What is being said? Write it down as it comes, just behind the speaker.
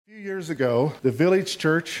A few years ago, the Village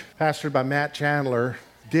Church, pastored by Matt Chandler,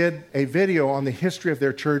 did a video on the history of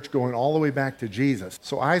their church going all the way back to Jesus.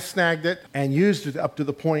 So I snagged it and used it up to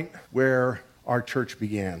the point where our church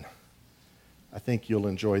began. I think you'll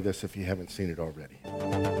enjoy this if you haven't seen it already.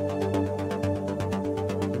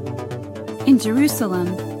 In Jerusalem,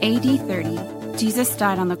 AD 30, Jesus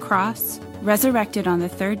died on the cross, resurrected on the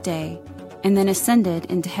third day, and then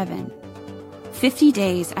ascended into heaven. 50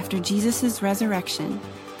 days after Jesus' resurrection,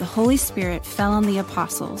 the Holy Spirit fell on the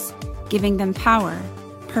apostles, giving them power,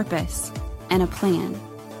 purpose, and a plan.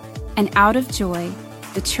 And out of joy,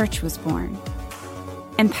 the church was born.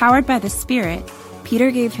 Empowered by the Spirit, Peter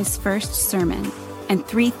gave his first sermon, and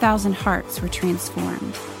 3,000 hearts were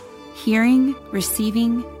transformed. Hearing,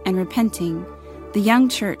 receiving, and repenting, the young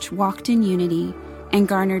church walked in unity and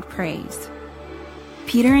garnered praise.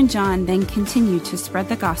 Peter and John then continued to spread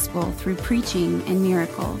the gospel through preaching and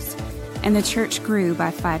miracles, and the church grew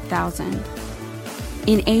by 5,000.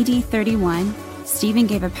 In AD 31, Stephen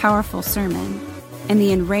gave a powerful sermon, and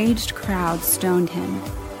the enraged crowd stoned him,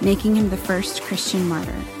 making him the first Christian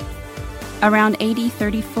martyr. Around AD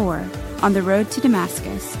 34, on the road to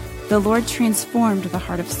Damascus, the Lord transformed the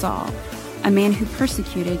heart of Saul, a man who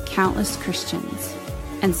persecuted countless Christians,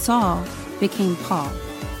 and Saul became Paul.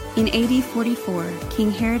 In AD 44,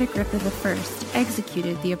 King Herod Agrippa I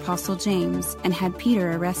executed the Apostle James and had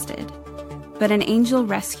Peter arrested. But an angel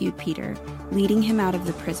rescued Peter, leading him out of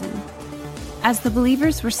the prison. As the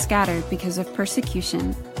believers were scattered because of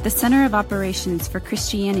persecution, the center of operations for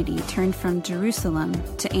Christianity turned from Jerusalem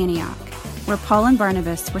to Antioch, where Paul and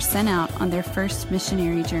Barnabas were sent out on their first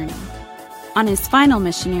missionary journey. On his final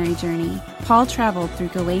missionary journey, Paul traveled through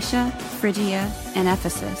Galatia, Phrygia, and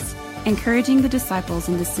Ephesus, encouraging the disciples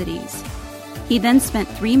in the cities. He then spent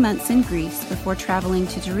 3 months in Greece before traveling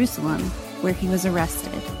to Jerusalem, where he was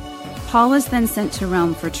arrested. Paul was then sent to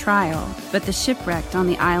Rome for trial, but the ship wrecked on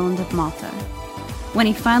the island of Malta. When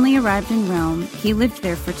he finally arrived in Rome, he lived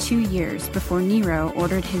there for 2 years before Nero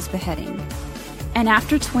ordered his beheading. And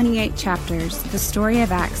after 28 chapters, the story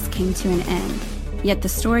of Acts came to an end. Yet the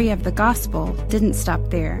story of the gospel didn't stop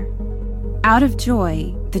there. Out of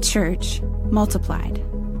joy, the church multiplied.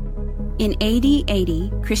 In AD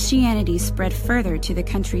 80, Christianity spread further to the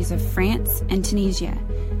countries of France and Tunisia.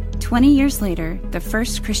 20 years later, the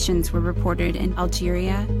first Christians were reported in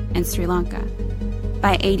Algeria and Sri Lanka.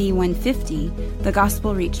 By AD 150, the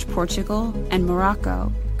gospel reached Portugal and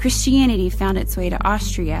Morocco. Christianity found its way to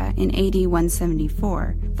Austria in AD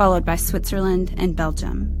 174, followed by Switzerland and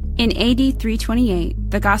Belgium. In AD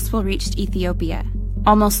 328, the gospel reached Ethiopia.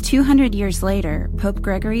 Almost 200 years later, Pope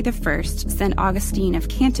Gregory I sent Augustine of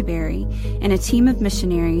Canterbury and a team of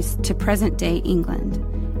missionaries to present-day England.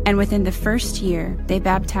 And within the first year, they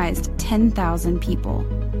baptized 10,000 people.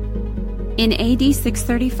 In AD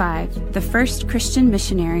 635, the first Christian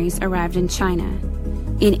missionaries arrived in China.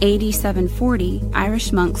 In AD 740,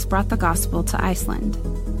 Irish monks brought the gospel to Iceland.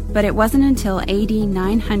 But it wasn't until AD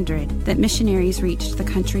 900 that missionaries reached the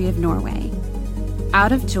country of Norway.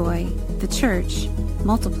 Out of joy, the church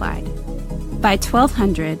multiplied. By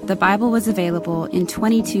 1200, the Bible was available in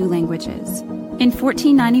 22 languages. In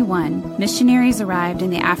 1491, missionaries arrived in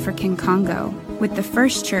the African Congo, with the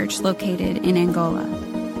first church located in Angola.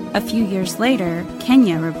 A few years later,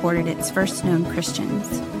 Kenya reported its first known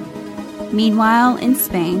Christians. Meanwhile, in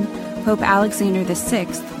Spain, Pope Alexander VI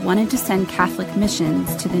wanted to send Catholic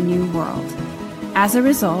missions to the New World. As a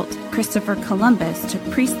result, Christopher Columbus took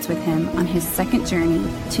priests with him on his second journey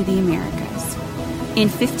to the Americas. In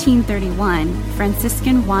 1531,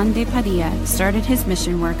 Franciscan Juan de Padilla started his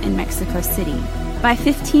mission work in Mexico City. By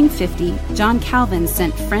 1550, John Calvin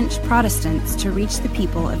sent French Protestants to reach the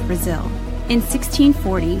people of Brazil. In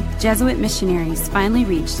 1640, Jesuit missionaries finally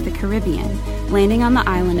reached the Caribbean, landing on the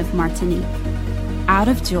island of Martinique. Out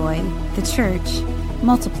of joy, the church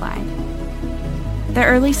multiplied. The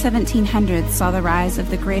early 1700s saw the rise of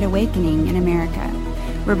the Great Awakening in America,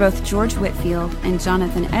 where both George Whitefield and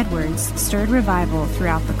Jonathan Edwards stirred revival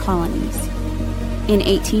throughout the colonies. In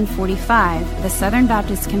 1845, the Southern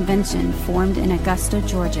Baptist Convention formed in Augusta,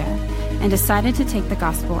 Georgia, and decided to take the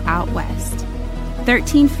gospel out west.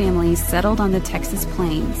 13 families settled on the Texas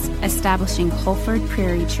plains, establishing Holford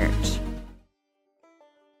Prairie Church.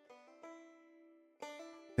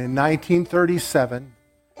 In 1937,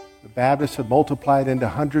 the Baptists had multiplied into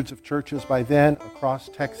hundreds of churches by then across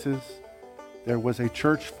Texas. There was a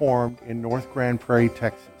church formed in North Grand Prairie,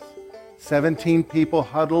 Texas. 17 people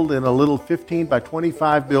huddled in a little 15 by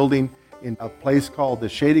 25 building in a place called the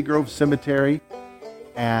Shady Grove Cemetery,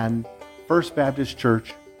 and First Baptist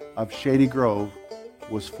Church of Shady Grove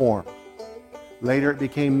was formed. Later it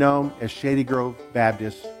became known as Shady Grove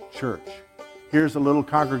Baptist church. Here's a little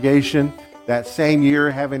congregation that same year,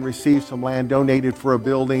 having received some land donated for a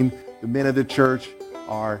building. The men of the church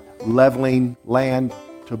are leveling land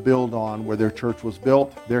to build on where their church was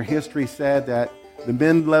built. Their history said that the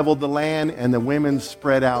men leveled the land and the women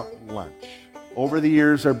spread out lunch. Over the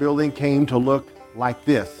years, their building came to look like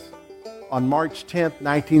this. On March 10th,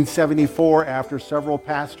 1974, after several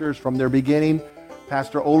pastors from their beginning,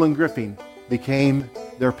 Pastor Olin Griffin became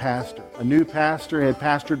their pastor. A new pastor had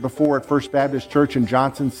pastored before at First Baptist Church in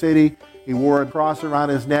Johnson City. He wore a cross around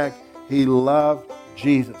his neck. He loved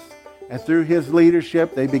Jesus. And through his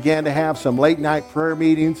leadership, they began to have some late night prayer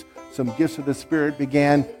meetings. Some gifts of the Spirit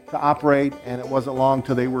began to operate, and it wasn't long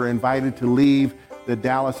till they were invited to leave the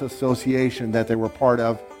Dallas Association that they were part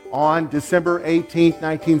of. On December 18th,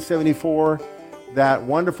 1974, that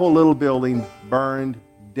wonderful little building burned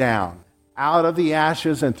down. Out of the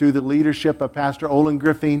ashes and through the leadership of Pastor Olin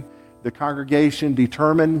Griffin, the congregation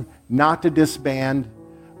determined not to disband,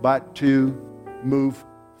 but to move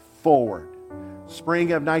forward.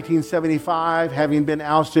 Spring of 1975, having been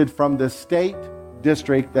ousted from the state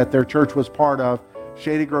district that their church was part of,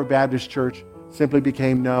 Shady Grove Baptist Church simply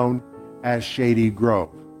became known as Shady Grove.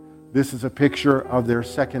 This is a picture of their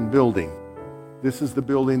second building. This is the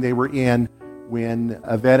building they were in when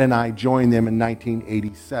Yvette and I joined them in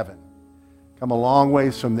 1987. Come a long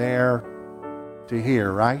ways from there to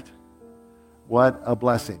here, right? What a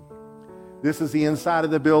blessing. This is the inside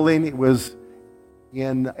of the building. It was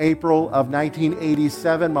in April of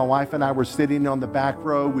 1987. My wife and I were sitting on the back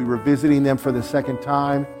row. We were visiting them for the second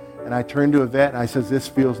time. And I turned to Yvette and I said, this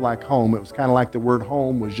feels like home. It was kind of like the word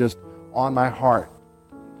home was just on my heart.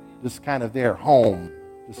 Just kind of there, home,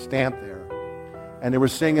 just stamped there. And they were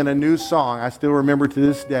singing a new song. I still remember to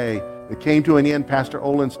this day. It came to an end. Pastor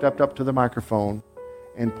Olin stepped up to the microphone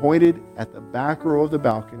and pointed at the back row of the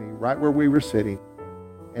balcony, right where we were sitting,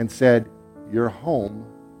 and said, "You're home.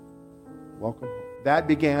 Welcome home." That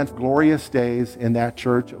began glorious days in that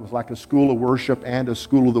church. It was like a school of worship and a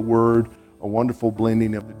school of the word, a wonderful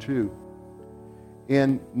blending of the two.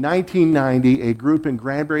 In 1990, a group in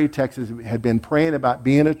Granbury, Texas had been praying about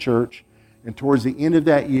being a church, and towards the end of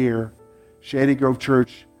that year, Shady Grove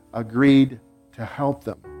Church agreed to help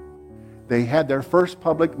them. They had their first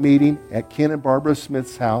public meeting at Ken and Barbara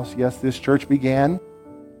Smith's house. Yes, this church began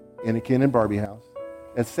in a Ken and Barbie house.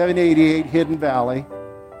 At 788 Hidden Valley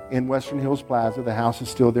in Western Hills Plaza. The house is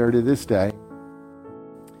still there to this day.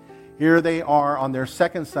 Here they are on their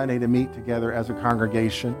second Sunday to meet together as a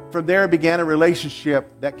congregation. From there began a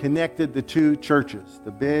relationship that connected the two churches, the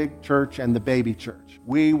big church and the baby church.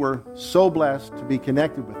 We were so blessed to be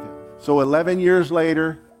connected with them. So 11 years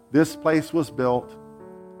later, this place was built,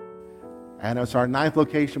 and it's our 9th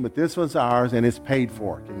location, but this one's ours, and it's paid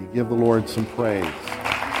for. Can you give the Lord some praise?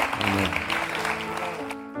 Amen.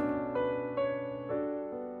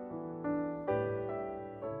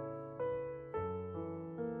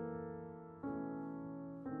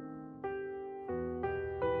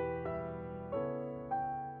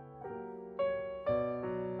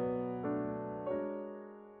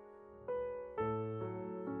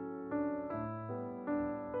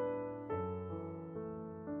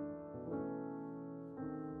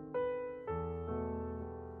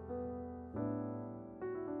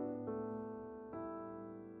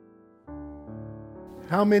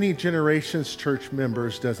 How many Generations Church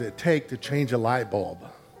members does it take to change a light bulb?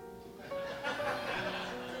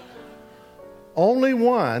 Only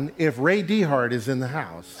one if Ray Dehart is in the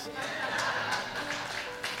house.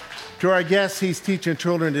 To our guest, he's teaching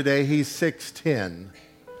children today. He's 6'10",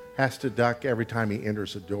 has to duck every time he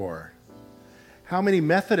enters a door. How many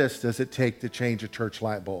Methodists does it take to change a church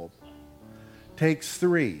light bulb? Takes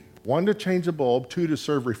 3. 1 to change the bulb, 2 to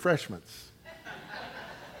serve refreshments.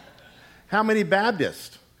 How many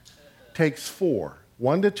Baptists? Takes 4.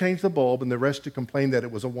 1 to change the bulb and the rest to complain that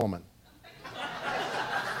it was a woman.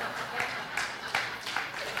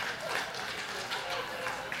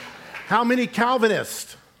 How many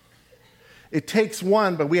Calvinists? It takes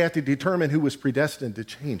 1, but we have to determine who was predestined to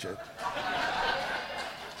change it.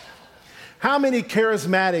 How many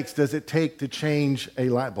Charismatics does it take to change a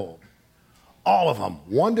light bulb? All of them.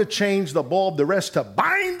 1 to change the bulb, the rest to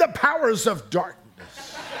bind the powers of darkness.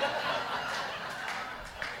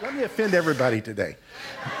 Let me offend everybody today.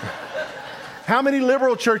 How many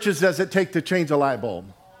liberal churches does it take to change a light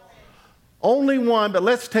bulb? Only 1, but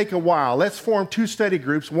let's take a while. Let's form 2 study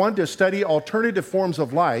groups, 1 to study alternative forms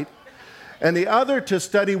of light, and the other to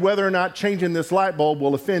study whether or not changing this light bulb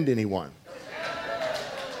will offend anyone.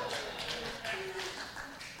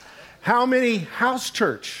 How many house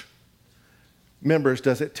church members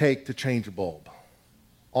does it take to change a bulb?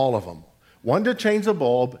 All of them. one to change the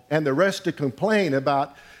bulb, and the rest to complain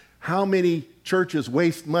about how many churches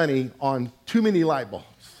waste money on too many light bulbs.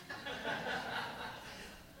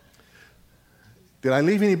 Did I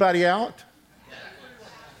leave anybody out?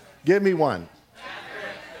 Give me one.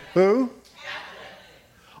 Who?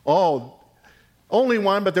 Oh, only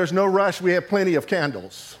one, but there's no rush. We have plenty of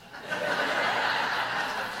candles.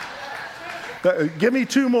 Give me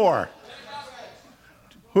two more.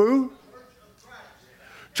 Who?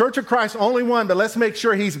 Church of Christ, only one, but let's make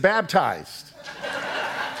sure he's baptized.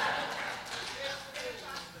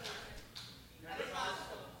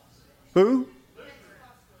 Who?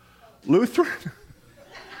 Lutheran?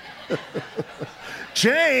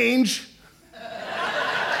 Change.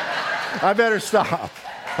 I better stop.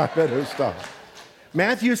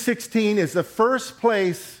 Matthew 16 is the first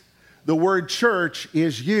place the word church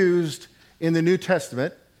is used in the New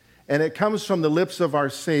Testament, and it comes from the lips of our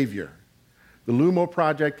Savior. The Lumo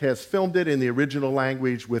Project has filmed it in the original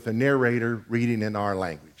language with a narrator reading in our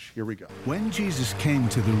language. Here we go. When Jesus came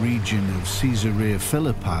to the region of Caesarea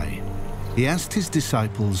Philippi, he asked his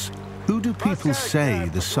disciples, "Who do people say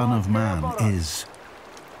the Son of Man is?"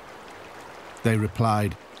 They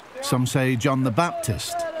replied, "Some say John the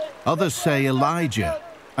Baptist, others say Elijah,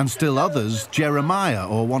 and still others Jeremiah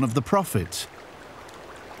or one of the prophets."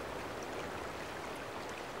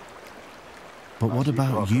 "But what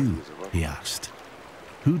about you?" he asked.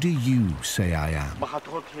 "Who do you say I am?"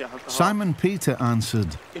 Simon Peter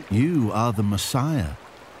answered, "You are the Messiah,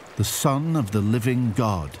 the Son of the living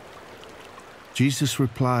God." Jesus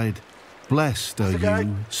replied, "Blessed are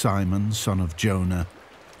you, Simon, son of Jonah,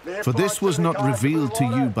 for this was not revealed to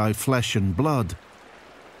you by flesh and blood,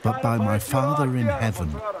 but by my Father in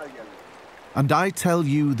heaven. And I tell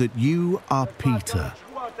you that you are Peter,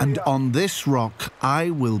 and on this rock I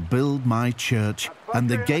will build my church, and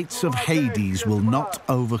the gates of Hades will not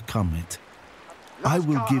overcome it. I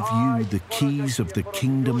will give you the keys of the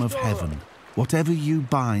kingdom of heaven. Whatever you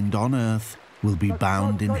bind on earth will be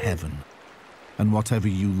bound in heaven, and whatever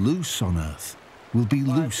you loose on earth will be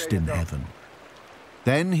loosed in heaven."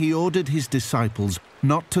 Then he ordered his disciples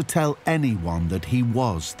not to tell anyone that he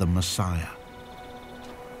was the Messiah.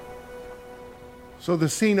 So the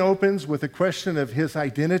scene opens with a question of his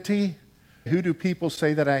identity. Who do people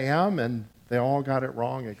say that I am? And they all got it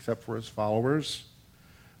wrong except for his followers.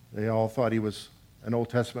 They all thought he was an Old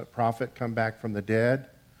Testament prophet come back from the dead.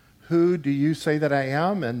 Who do you say that I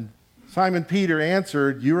am? And Simon Peter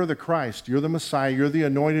answered, "You are the Christ, you're the Messiah, you're the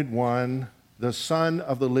anointed one, the Son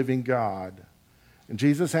of the living God." And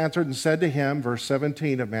Jesus answered and said to him, verse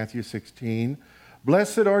 17 of Matthew 16,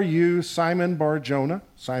 "Blessed are you, Simon Bar-Jonah,"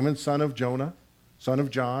 Simon son of Jonah, son of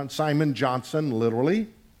John, Simon Johnson, literally.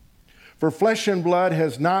 "For flesh and blood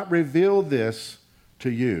has not revealed this to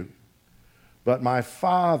you, but my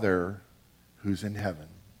Father who's in heaven."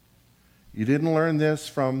 You didn't learn this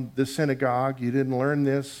from the synagogue. You didn't learn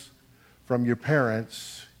this from your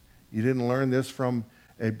parents. You didn't learn this from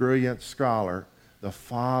a brilliant scholar. The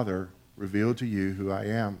Father revealed to you who I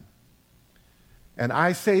am. "And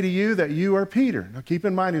I say to you that you are Peter." Now keep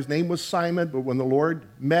in mind, his name was Simon, but when the Lord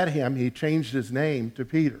met him, he changed his name to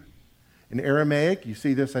Peter. In Aramaic, you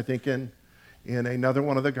see this, I think, in another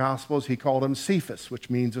one of the Gospels, he called him Cephas,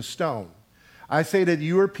 which means a stone. "I say that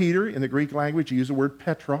you are Peter." In the Greek language, you use the word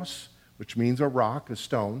Petros, which means a rock, a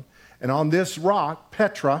stone. "And on this rock,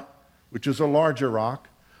 Petra, which is a larger rock,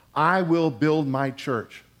 I will build my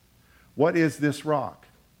church." What is this rock?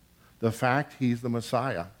 The fact he's the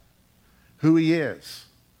Messiah, who he is,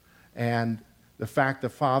 and the fact the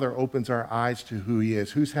Father opens our eyes to who he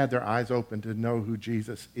is. Who's had their eyes open to know who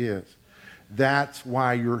Jesus is? That's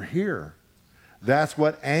why you're here. That's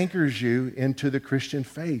what anchors you into the Christian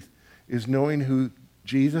faith, is knowing who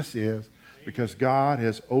Jesus is, because God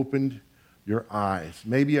has opened your eyes.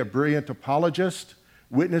 Maybe a brilliant apologist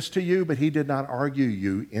witnessed to you, but he did not argue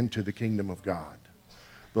you into the kingdom of God.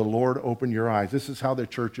 The Lord opened your eyes. This is how the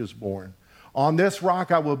church is born. "On this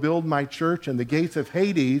rock I will build my church, and the gates of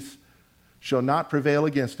Hades shall not prevail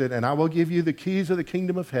against it. And I will give you the keys of the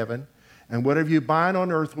kingdom of heaven, and whatever you bind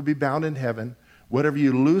on earth will be bound in heaven. Whatever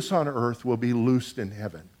you loose on earth will be loosed in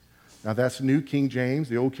heaven." Now that's New King James.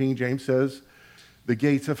 The Old King James says, "The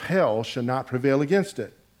gates of hell shall not prevail against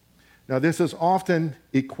it." Now this is often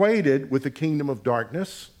equated with the kingdom of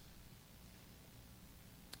darkness.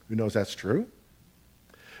 Who knows that's true?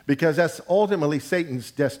 Because that's ultimately Satan's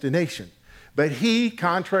destination. But he,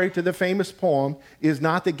 contrary to the famous poem, is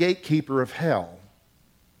not the gatekeeper of hell.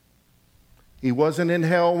 He wasn't in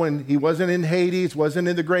hell when he wasn't in Hades, wasn't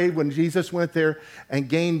in the grave when Jesus went there and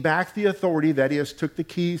gained back the authority, that is, took the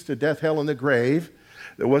keys to death, hell, and the grave.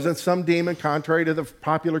 There wasn't some demon, contrary to the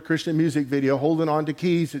popular Christian music video, holding on to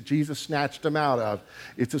keys that Jesus snatched them out of.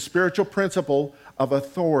 It's a spiritual principle of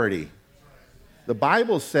authority. The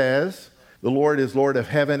Bible says the Lord is Lord of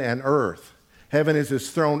heaven and earth. Heaven is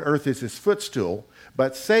his throne, earth is his footstool.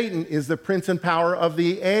 But Satan is the prince and power of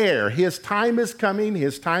the air. His time is coming,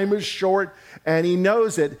 his time is short, and he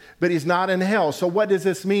knows it, but he's not in hell. So what does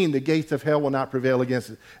this mean? The gates of hell will not prevail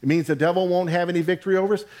against it. It means the devil won't have any victory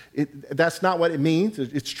over us? That's not what it means.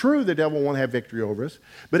 It's true the devil won't have victory over us,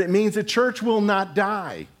 but it means the church will not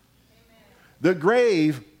die. The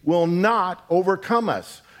grave will not overcome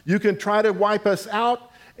us. You can try to wipe us out,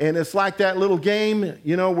 and it's like that little game,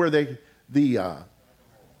 where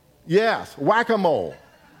yes, whack-a-mole.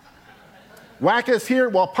 Whack us here,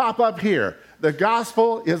 we'll pop up here. The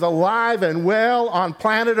gospel is alive and well on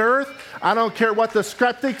planet Earth. I don't care what the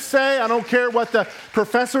skeptics say. I don't care what the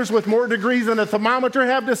professors with more degrees than a thermometer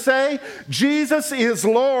have to say. Jesus is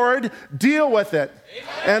Lord. Deal with it.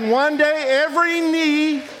 Amen. And one day, every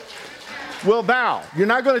knee will bow. You're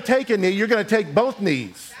not going to take a knee. You're going to take both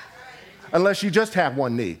knees, unless you just have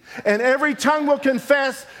one knee. And every tongue will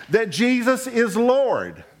confess that Jesus is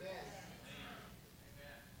Lord.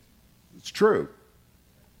 It's true.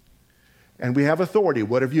 And we have authority.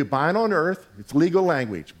 Whatever you bind on earth, it's legal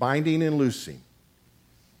language, binding and loosing.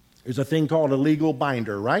 There's a thing called a legal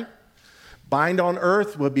binder, right? Bind on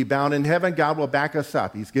earth will be bound in heaven. God will back us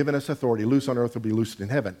up. He's given us authority. Loose on earth will be loosed in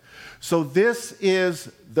heaven. So this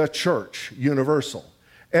is the church, universal.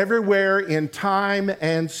 Everywhere in time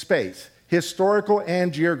and space, historical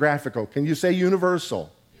and geographical. Can you say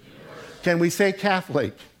universal? Can we say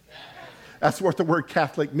Catholic? That's what the word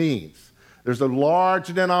Catholic means. There's a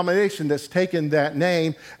large denomination that's taken that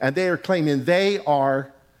name, and they are claiming they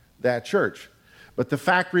are that church. But the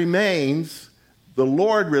fact remains, the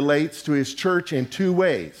Lord relates to his church in two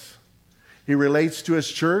ways. He relates to his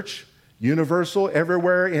church, universal,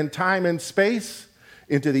 everywhere in time and space,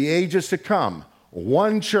 into the ages to come.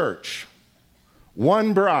 One church,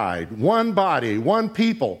 one bride, one body, one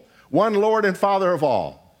people, one Lord and Father of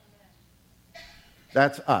all.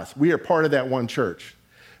 That's us. We are part of that one church.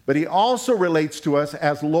 But he also relates to us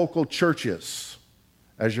as local churches,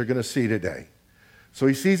 as you're going to see today. So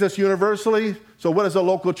he sees us universally. So what is a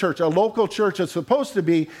local church? A local church is supposed to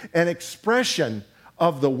be an expression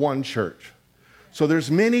of the one church. So there's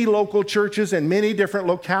many local churches in many different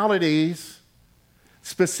localities,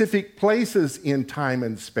 specific places in time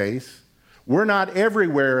and space. We're not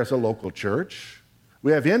everywhere as a local church.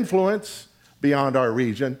 We have influence beyond our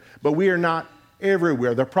region, but we are not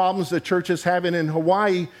everywhere. The problems the church is having in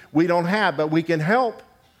Hawaii, we don't have, but we can help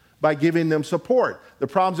by giving them support. The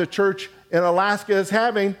problems the church in Alaska is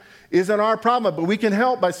having isn't our problem, but we can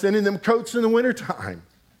help by sending them coats in the wintertime.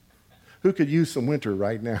 Who could use some winter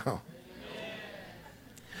right now?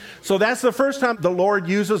 So that's the first time the Lord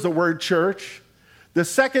uses the word church. The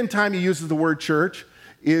second time he uses the word church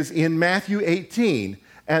is in Matthew 18,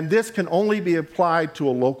 and this can only be applied to a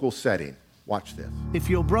local setting. Watch this. If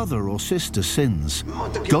your brother or sister sins,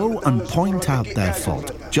 go and point out their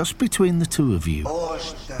fault just between the two of you.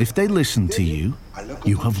 If they listen to you,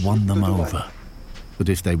 you have won them over. But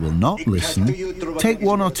if they will not listen, take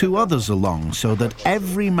one or two others along, so that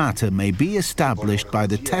every matter may be established by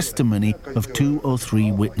the testimony of 2 or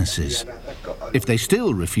 3 witnesses. If they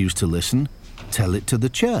still refuse to listen, tell it to the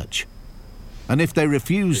church. And if they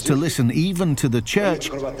refuse to listen even to the church,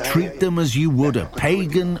 treat them as you would a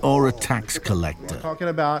pagan or a tax collector. We're talking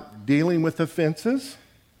about dealing with offenses.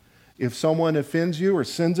 If someone offends you or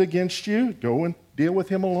sins against you, go and deal with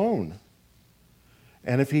him alone.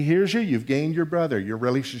 And if he hears you, you've gained your brother. Your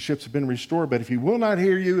relationships have been restored. But if he will not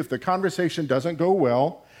hear you, if the conversation doesn't go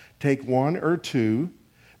well, take 1 or 2,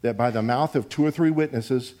 that by the mouth of 2 or 3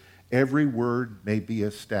 witnesses, every word may be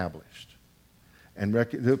established. And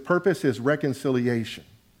the purpose is reconciliation.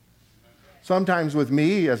 Sometimes with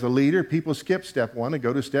me as a leader, people skip step 1 and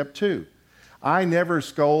go to step 2. I never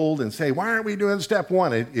scold and say, why aren't we doing step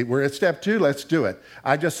 1? We're at step 2, let's do it.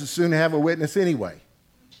 I just as soon have a witness anyway.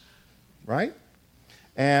 Right?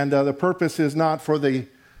 And the purpose is not for the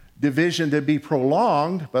division to be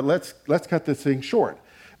prolonged, but let's cut this thing short.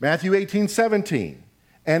 Matthew 18:17.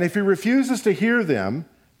 And if he refuses to hear them,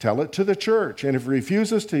 tell it to the church. And if he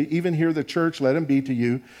refuses to even hear the church, let him be to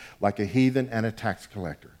you like a heathen and a tax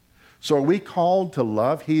collector. So are we called to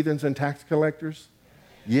love heathens and tax collectors?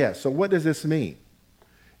 Yes. So what does this mean?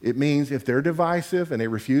 It means if they're divisive and they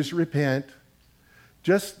refuse to repent,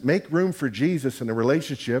 just make room for Jesus in the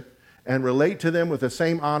relationship and relate to them with the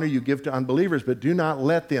same honor you give to unbelievers, but do not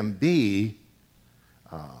let them be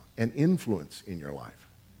an influence in your life,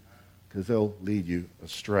 because they'll lead you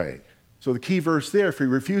astray. So the key verse there, if he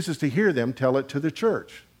refuses to hear them, tell it to the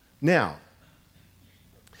church. Now,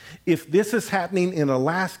 if this is happening in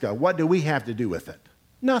Alaska, what do we have to do with it?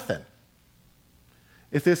 Nothing.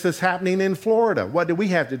 If this is happening in Florida, what do we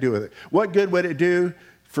have to do with it? What good would it do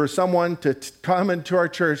for someone to come into our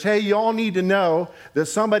church? Hey, you all need to know that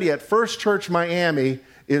somebody at First Church Miami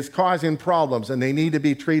is causing problems and they need to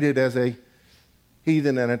be treated as a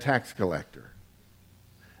heathen and a tax collector.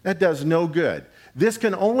 That does no good. This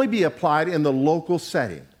can only be applied in the local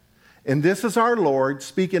setting. And this is our Lord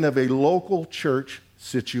speaking of a local church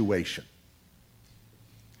situation.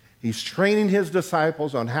 He's training his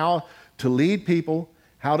disciples on how to lead people,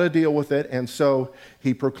 how to deal with it. And so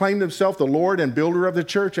he proclaimed himself the Lord and builder of the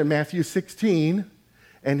church in Matthew 16.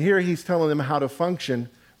 And here he's telling them how to function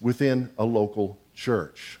within a local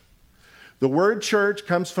church. The word church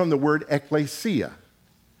comes from the word ekklesia,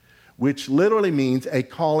 which literally means a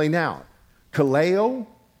calling out. Kaleo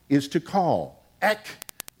is to call. Ek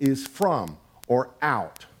is from or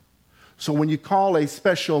out. So when you call a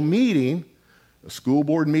special meeting, a school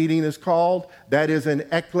board meeting is called, that is an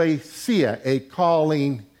ekklesia, a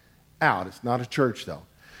calling out. It's not a church though.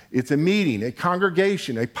 It's a meeting, a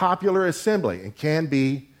congregation, a popular assembly, and can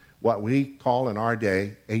be what we call in our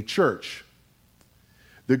day a church.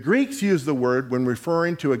 The Greeks use the word when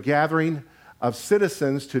referring to a gathering of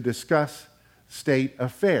citizens to discuss state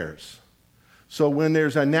affairs. So when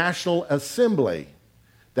there's a national assembly,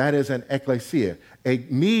 that is an ekklesia, a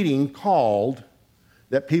meeting called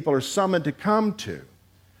that people are summoned to come to.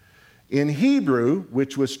 In Hebrew,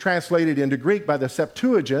 which was translated into Greek by the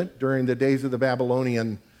Septuagint during the days of the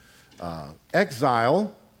Babylonian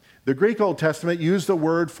exile, the Greek Old Testament used the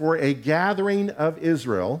word for a gathering of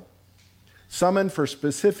Israel, summoned for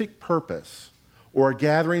specific purpose, or a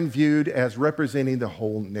gathering viewed as representing the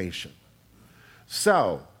whole nation.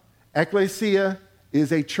 So, ekklesia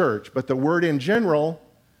is a church, but the word in general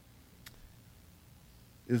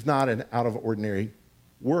is not an out of ordinary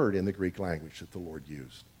word in the Greek language that the Lord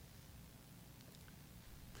used.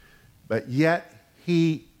 But yet,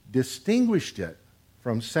 he distinguished it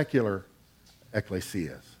from secular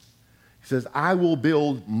ecclesias. He says, I will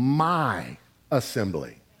build my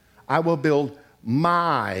assembly. I will build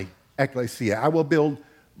my ecclesia. I will build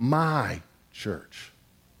my church.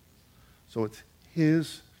 So it's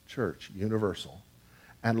his church, universal.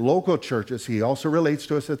 And local churches, he also relates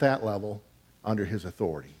to us at that level under his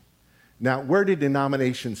authority. Now, where do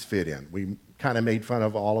denominations fit in? We kind of made fun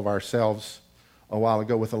of all of ourselves a while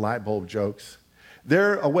ago with the light bulb jokes.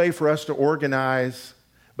 They're a way for us to organize,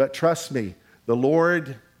 but trust me, the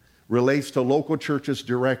Lord relates to local churches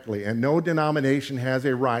directly, and no denomination has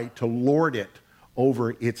a right to lord it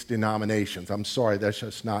over its denominations. I'm sorry, that's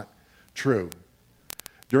just not true.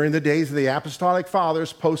 During the days of the Apostolic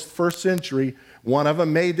Fathers, post-first century, one of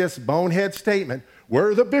them made this bonehead statement,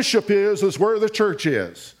 where the bishop is where the church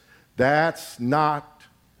is. That's not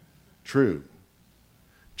true.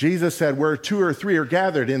 Jesus said, where 2 or 3 are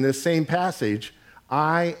gathered in this same passage,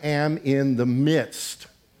 I am in the midst.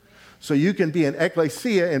 So you can be an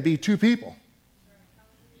ecclesia and be 2 people.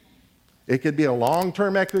 It could be a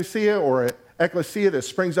long-term ecclesia or an ecclesia that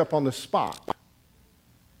springs up on the spot.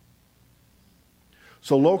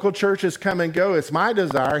 So local churches come and go. It's my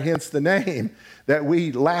desire, hence the name, that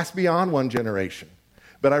we last beyond one generation.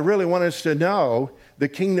 But I really want us to know the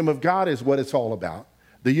kingdom of God is what it's all about.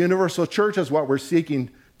 The universal church is what we're seeking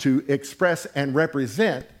to express and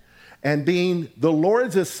represent, and being the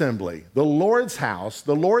Lord's assembly, the Lord's house,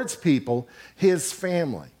 the Lord's people, his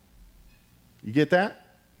family. You get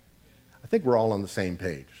that? I think we're all on the same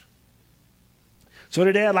page. So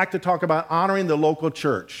today I'd like to talk about honoring the local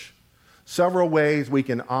church. Several ways we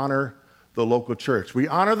can honor the local church. We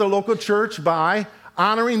honor the local church by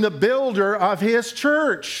honoring the builder of his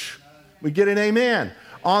church. We get an amen.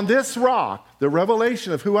 On this rock, the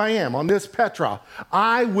revelation of who I am, on this Petra,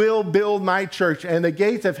 I will build my church, and the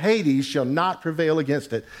gates of Hades shall not prevail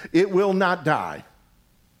against it. It will not die.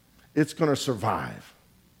 It's going to survive.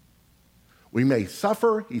 We may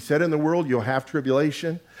suffer. He said in the world you'll have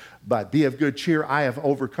tribulation, but be of good cheer. I have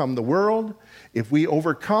overcome the world. If we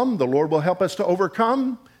overcome, the Lord will help us to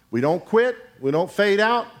overcome. We don't quit. We don't fade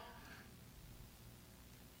out.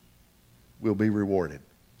 We'll be rewarded.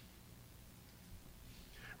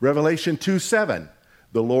 Revelation 2:7,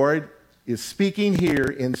 the Lord is speaking here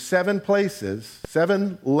in 7 places,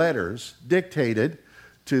 7 letters dictated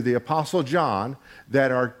to the Apostle John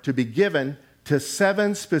that are to be given to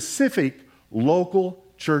 7 specific local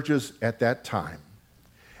churches at that time.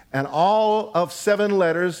 And all of 7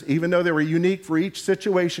 letters, even though they were unique for each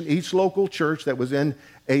situation, each local church that was in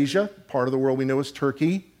Asia, part of the world we know as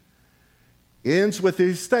Turkey, ends with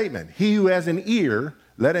his statement. He who has an ear,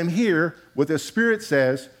 let him hear what the Spirit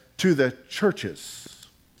says to the churches.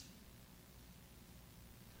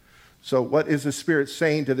 So what is the Spirit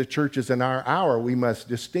saying to the churches in our hour? We must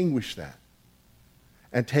distinguish that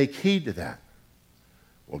and take heed to that.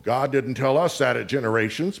 Well, God didn't tell us that at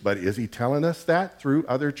Generations, but is he telling us that through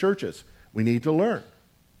other churches? We need to learn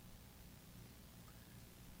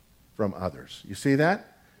from others. You see that?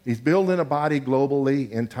 He's building a body globally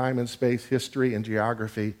in time and space, history and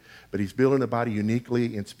geography, but he's building a body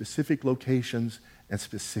uniquely in specific locations and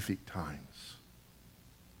specific times.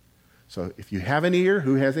 So if you have an ear,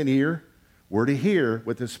 who has an ear? We're to hear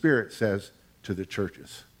what the Spirit says to the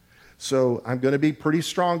churches. So I'm going to be pretty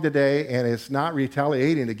strong today, and it's not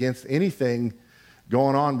retaliating against anything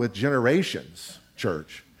going on with Generations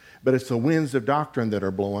Church, but it's the winds of doctrine that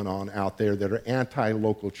are blowing on out there that are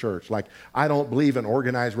anti-local church. Like, I don't believe in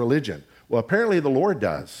organized religion. Well, apparently the Lord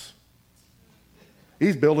does.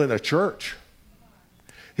 He's building a church.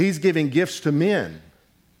 He's giving gifts to men.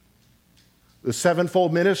 The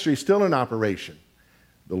sevenfold ministry is still in operation.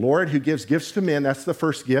 The Lord who gives gifts to men, that's the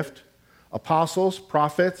first gift. Apostles,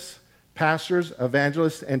 prophets, pastors,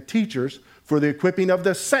 evangelists, and teachers for the equipping of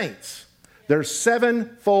the saints. There's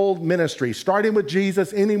sevenfold ministry, starting with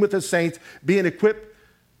Jesus, ending with the saints, being equipped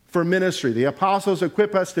for ministry. The apostles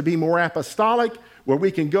equip us to be more apostolic, where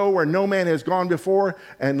we can go where no man has gone before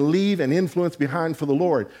and leave an influence behind for the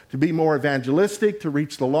Lord. To be more evangelistic, to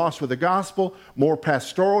reach the lost with the gospel, more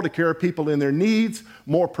pastoral, to care for people in their needs,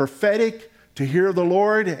 more prophetic, to hear the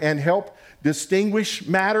Lord and help distinguish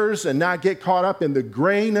matters and not get caught up in the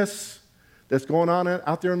grayness that's going on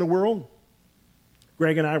out there in the world.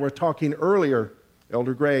 Greg and I were talking earlier,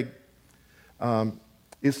 Elder Greg.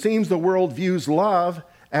 It seems the world views love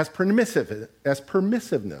as permissiveness.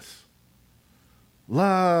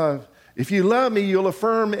 Love. If you love me, you'll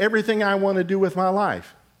affirm everything I want to do with my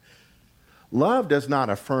life. Love does not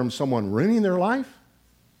affirm someone ruining their life.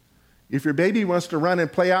 If your baby wants to run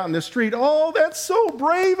and play out in the street, oh, that's so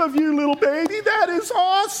brave of you, little baby. That is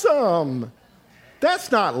awesome.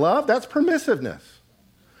 That's not love. That's permissiveness.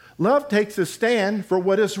 Love takes a stand for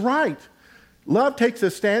what is right. Love takes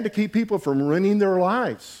a stand to keep people from ruining their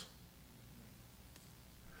lives.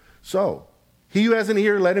 So, he who has an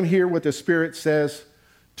ear, let him hear what the Spirit says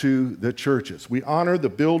to the churches. We honor the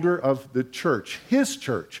builder of the church, his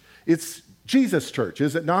church. It's Jesus' church,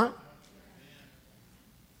 is it not?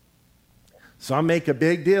 Some make a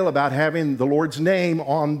big deal about having the Lord's name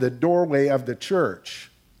on the doorway of the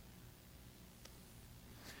church.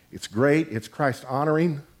 It's great, it's Christ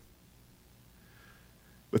honoring.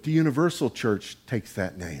 But the universal church takes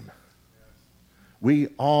that name. We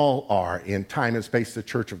all are, in time and space, the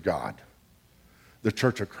church of God, the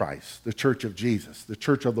church of Christ, the church of Jesus, the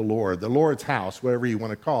church of the Lord's house, whatever you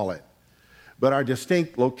want to call it. But our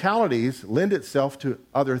distinct localities lend itself to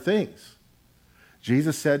other things.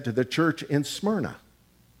 Jesus said to the church in Smyrna,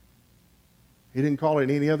 he didn't call it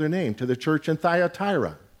any other name, to the church in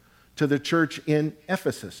Thyatira, to the church in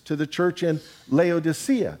Ephesus, to the church in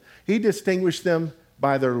Laodicea. He distinguished them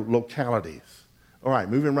by their localities. All right,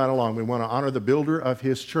 moving right along. We want to honor the builder of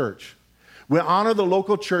his church. We honor the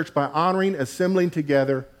local church by honoring, assembling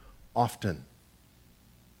together often.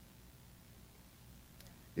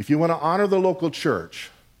 If you want to honor the local church,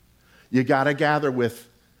 you got to gather with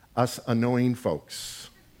us annoying folks.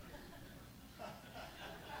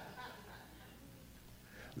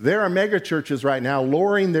 There are mega churches right now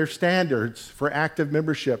lowering their standards for active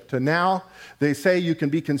membership to now they say you can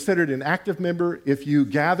be considered an active member if you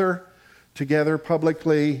gather together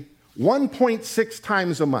publicly 1.6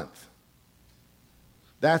 times a month.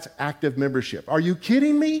 That's active membership. Are you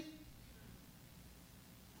kidding me?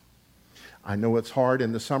 I know it's hard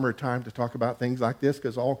in the summertime to talk about things like this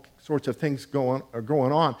because all sorts of things are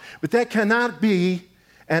going on. But that cannot be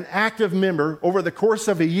an active member over the course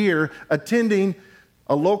of a year attending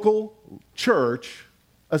a local church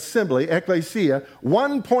assembly, ecclesia,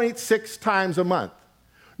 1.6 times a month.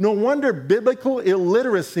 No wonder biblical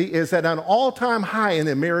illiteracy is at an all-time high in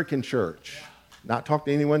the American church. Not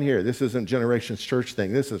talking to anyone here. This isn't Generations Church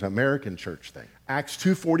thing. This is American church thing. Acts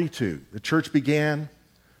 2:42. The church began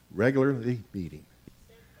regularly meeting.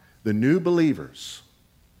 The new believers,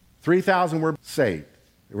 3,000 were saved.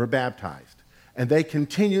 They were baptized. And they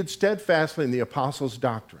continued steadfastly in the apostles'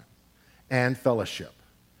 doctrine and fellowship.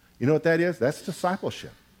 You know what that is? That's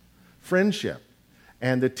discipleship, friendship,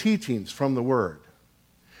 and the teachings from the Word.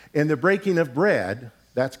 In the breaking of bread,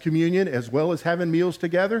 that's communion as well as having meals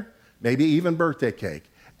together, maybe even birthday cake,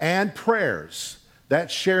 and prayers. That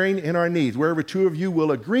sharing in our needs. Wherever two of you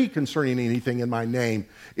will agree concerning anything in my name,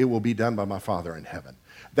 it will be done by my Father in heaven.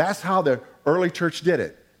 That's how the early church did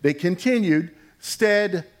it. They continued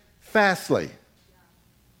steadfastly.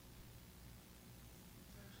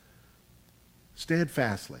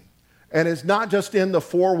 Steadfastly. And it's not just in the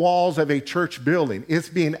four walls of a church building. It's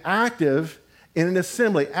being active in an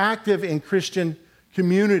assembly, active in Christian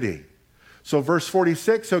community. So verse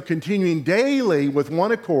 46, so continuing daily with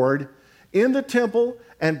one accord in the temple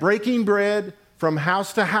and breaking bread from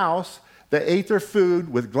house to house, they ate their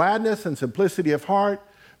food with gladness and simplicity of heart,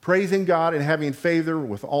 praising God and having favor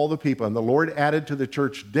with all the people. And the Lord added to the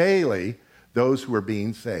church daily those who were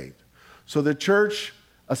being saved. So the church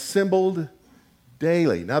assembled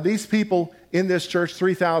daily. Now, these people in this church,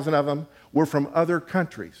 3,000 of them, were from other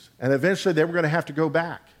countries. And eventually they were going to have to go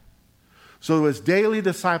back. So there was daily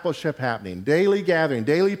discipleship happening, daily gathering,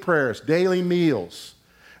 daily prayers, daily meals.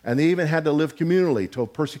 And they even had to live communally till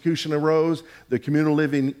persecution arose. The communal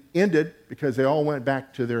living ended because they all went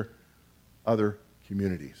back to their other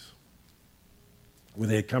communities where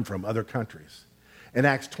they had come from, other countries. In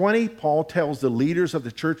Acts 20, Paul tells the leaders of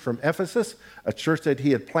the church from Ephesus, a church that he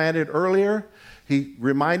had planted earlier, he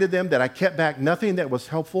reminded them that I kept back nothing that was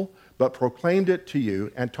helpful, but proclaimed it to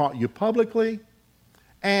you and taught you publicly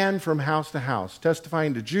and from house to house,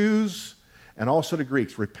 testifying to Jews and also to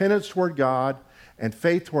Greeks, repentance toward God and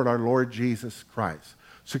faith toward our Lord Jesus Christ.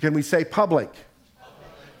 So can we say public?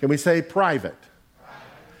 Can we say private?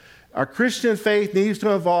 Our Christian faith needs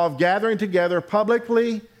to involve gathering together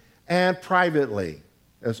publicly and privately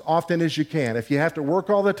as often as you can. If you have to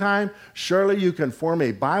work all the time, surely you can form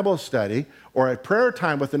a Bible study or a prayer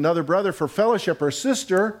time with another brother for fellowship or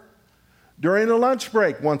sister during a lunch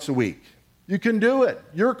break once a week. You can do it.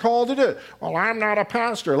 You're called to do it. Well, I'm not a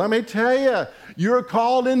pastor. Let me tell you, you're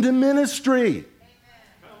called into ministry.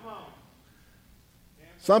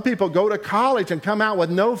 Some people go to college and come out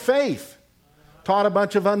with no faith, taught a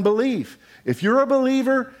bunch of unbelief. If you're a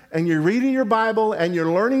believer and you're reading your Bible and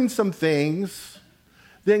you're learning some things,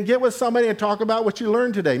 then get with somebody and talk about what you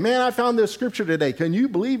learned today. Man, I found this scripture today. Can you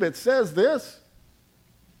believe it says this?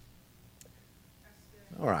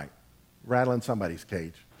 All right, rattling somebody's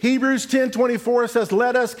cage. Hebrews 10:24 says,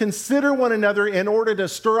 let us consider one another in order to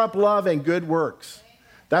stir up love and good works.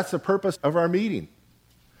 That's the purpose of our meeting.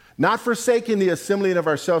 Not forsaking the assembling of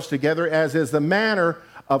ourselves together, as is the manner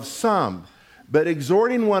of some, but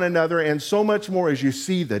exhorting one another, and so much more as you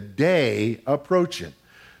see the day approaching.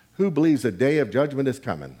 Who believes the day of judgment is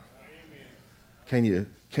coming? Can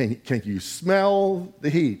you smell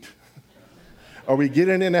the heat? Are we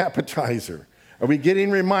getting an appetizer? Are we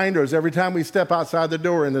getting reminders every time we step outside the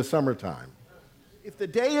door in the summertime? If the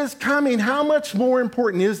day is coming, how much more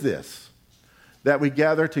important is this? That we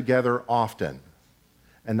gather together often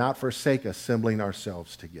and not forsake assembling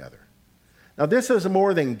ourselves together. Now, this is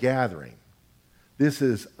more than gathering. This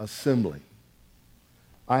is assembling.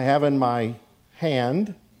 I have in my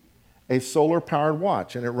hand a solar-powered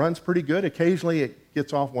watch, and it runs pretty good. Occasionally, it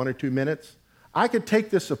gets off 1 or 2 minutes. I could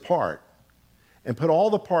take this apart and put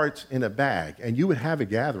all the parts in a bag, and you would have a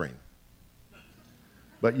gathering,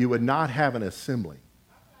 but you would not have an assembly.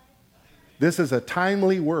 This is a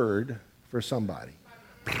timely word for somebody.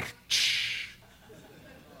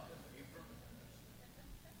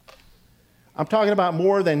 I'm talking about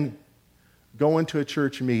more than going to a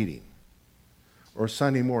church meeting or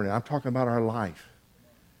Sunday morning. I'm talking about our life.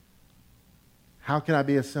 How can I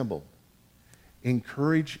be assembled?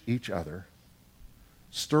 Encourage each other,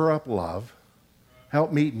 stir up love,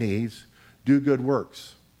 help meet needs, do good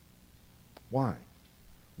works. Why?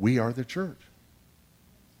 We are the church.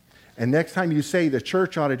 And next time you say the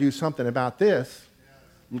church ought to do something about this,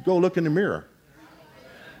 go look in the mirror.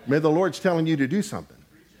 Maybe the Lord's telling you to do something.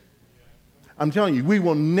 I'm telling you, we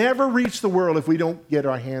will never reach the world if we don't get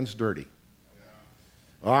our hands dirty.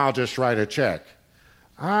 Oh, I'll just write a check.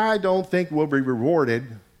 I don't think we'll be rewarded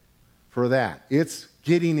for that. It's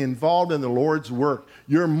getting involved in the Lord's work.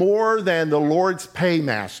 You're more than the Lord's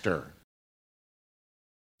paymaster.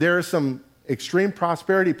 There are some extreme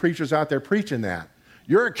prosperity preachers out there preaching that.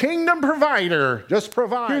 You're a kingdom provider. Just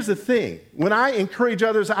provide. Here's the thing. When I encourage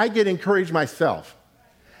others, I get encouraged myself.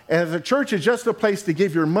 And if the church is just a place to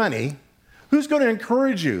give your money, who's going to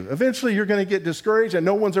encourage you? Eventually, you're going to get discouraged and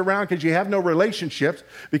no one's around because you have no relationships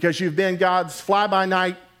because you've been God's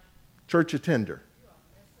fly-by-night church attender.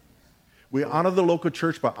 We honor the local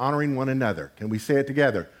church by honoring one another. Can we say it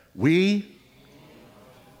together? We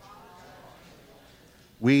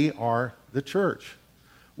are the church.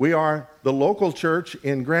 We are the local church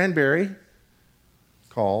in Granbury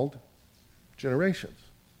called Generations.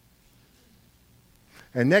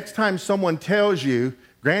 And next time someone tells you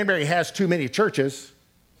Granbury has too many churches,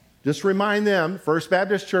 just remind them First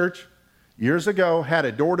Baptist Church years ago had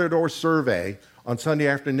a door-to-door survey on Sunday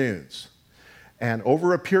afternoons. And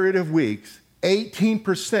over a period of weeks,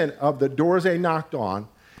 18% of the doors they knocked on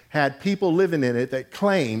had people living in it that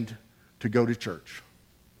claimed to go to church.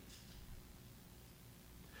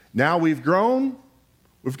 Now we've grown,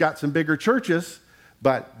 we've got some bigger churches,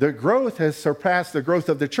 but the growth has surpassed the growth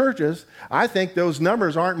of the churches. I think those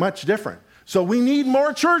numbers aren't much different. So we need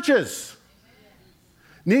more churches.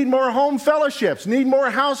 Need more home fellowships, need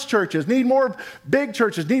more house churches, need more big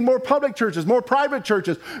churches, need more public churches, more private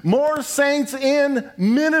churches, more saints in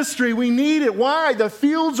ministry. We need it. Why? The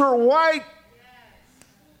fields are white.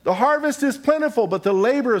 The harvest is plentiful, but the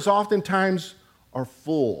laborers oftentimes are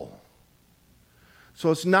full.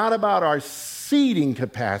 So it's not about our seeding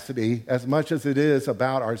capacity as much as it is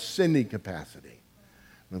about our sending capacity.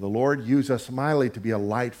 May the Lord use us mightily to be a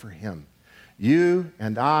light for Him. You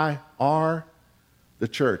and I are the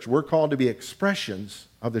church. We're called to be expressions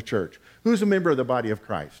of the church. Who's a member of the body of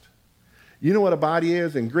Christ? You know what a body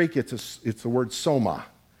is? In Greek, it's the word soma.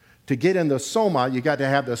 To get in the soma, you got to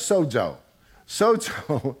have the sozo.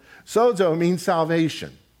 Sozo means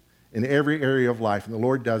salvation in every area of life, and the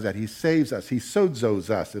Lord does that. He saves us. He sozos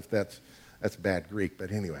us, if that's bad Greek,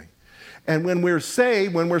 but anyway. And when we're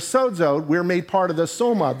saved, when we're sozoed, we're made part of the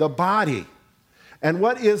soma, the body. And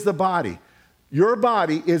what is the body? Your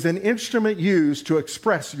body is an instrument used to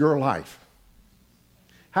express your life.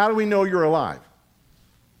 How do we know you're alive?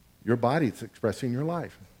 Your body's expressing your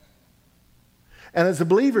life. And as a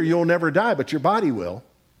believer, you'll never die, but your body will.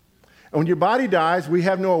 And when your body dies, we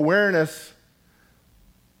have no awareness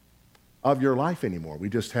of your life anymore. We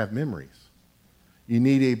just have memories. You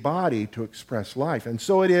need a body to express life. And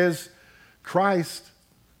so it is, Christ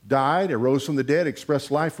died, arose from the dead, expressed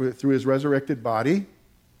life through His resurrected body,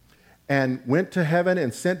 and went to heaven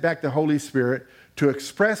and sent back the Holy Spirit to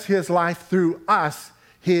express His life through us,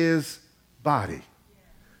 His body,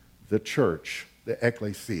 the church, the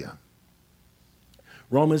ecclesia.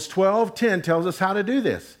 Romans 12:10 tells us how to do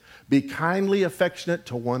this. Be kindly affectionate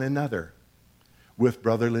to one another with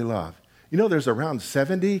brotherly love. You know, there's around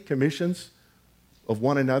 70 commissions of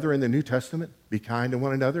one another in the New Testament. Be kind to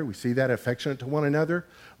one another. We see that, affectionate to one another,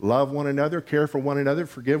 love one another, care for one another,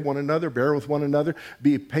 forgive one another, bear with one another,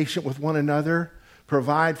 be patient with one another,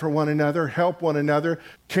 provide for one another, help one another,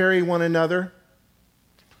 carry one another.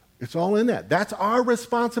 It's all in that. That's our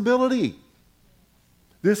responsibility.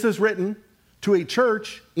 This is written to a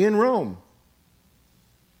church in Rome.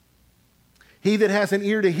 He that has an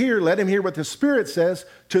ear to hear, let him hear what the Spirit says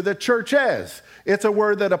to the churches. It's a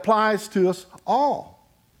word that applies to us all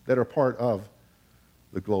that are part of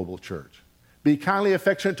the global church. Be kindly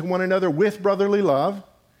affectionate to one another with brotherly love,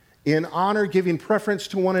 in honor, giving preference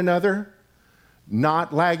to one another,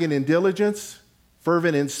 not lagging in diligence,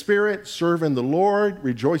 fervent in spirit, serving the Lord,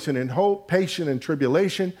 rejoicing in hope, patient in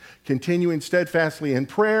tribulation, continuing steadfastly in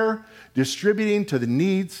prayer, distributing to the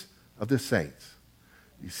needs of the saints.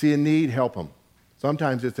 You see a need, help them.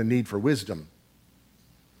 Sometimes it's a need for wisdom.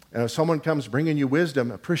 And if someone comes bringing you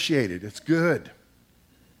wisdom, appreciate it. It's good.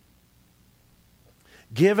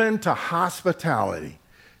 Given to hospitality.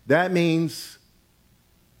 That means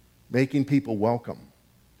making people welcome.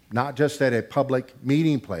 Not just at a public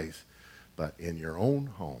meeting place, but in your own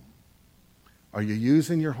home. Are you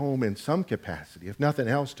using your home in some capacity, if nothing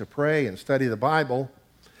else, to pray and study the Bible,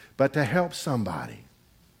 but to help somebody?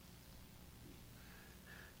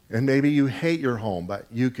 And maybe you hate your home, but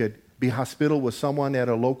you could be hospitable with someone at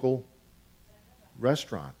a local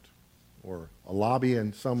restaurant or a lobby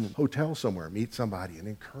in some hotel somewhere. Meet somebody and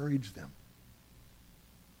encourage them.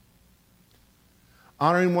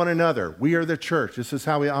 Honoring one another. We are the church. This is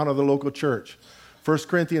how we honor the local church. 1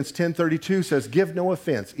 Corinthians 10:32 says, give no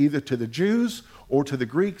offense either to the Jews or to the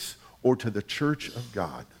Greeks or to the church of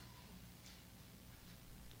God.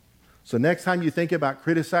 So next time you think about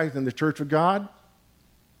criticizing the church of God,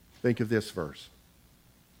 think of this verse.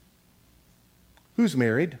 Who's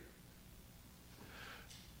married?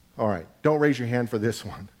 All right, don't raise your hand for this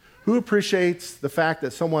one. Who appreciates the fact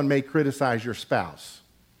that someone may criticize your spouse?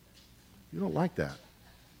 You don't like that.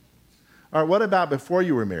 All right, what about before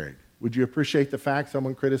you were married? Would you appreciate the fact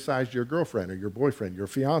someone criticized your girlfriend or your boyfriend, your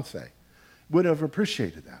fiance? Would have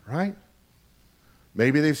appreciated that, right?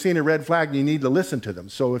 Maybe they've seen a red flag and you need to listen to them.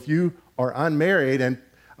 So if you are unmarried and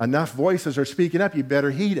enough voices are speaking up, you better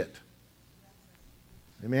heed it.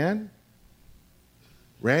 Amen?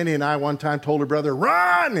 Randy and I one time told a brother,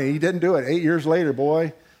 run! And he didn't do it. 8 years later,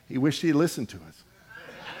 boy, he wished he'd listened to us.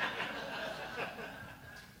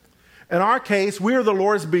 In our case, we are the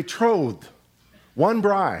Lord's betrothed. One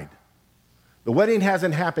bride. The wedding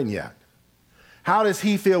hasn't happened yet. How does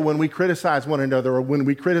he feel when we criticize one another or when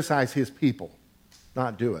we criticize his people?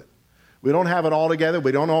 Not do it. We don't have it all together.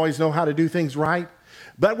 We don't always know how to do things right.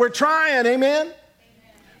 But we're trying, amen?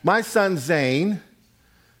 My son Zane,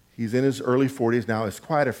 he's in his early 40s now, is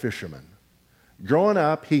quite a fisherman. Growing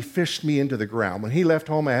up, he fished me into the ground. When he left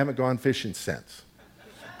home, I haven't gone fishing since.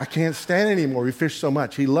 I can't stand it anymore. We fish so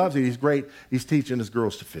much. He loves it. He's great. He's teaching his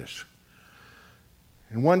girls to fish.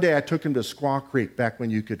 And one day I took him to Squaw Creek back when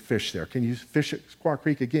you could fish there. Can you fish at Squaw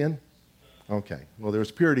Creek again? Okay. Well, there was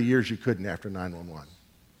a period of years you couldn't after 9/11.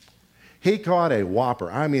 He caught a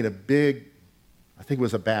whopper. I mean a big, I think it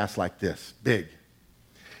was a bass like this, big.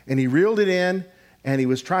 And he reeled it in, and he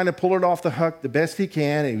was trying to pull it off the hook the best he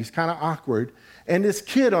can, and he was kind of awkward. And this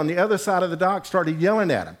kid on the other side of the dock started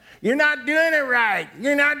yelling at him, "You're not doing it right.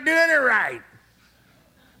 You're not doing it right."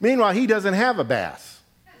 Meanwhile, he doesn't have a bass.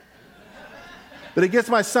 But it gets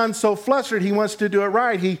my son so flustered, he wants to do it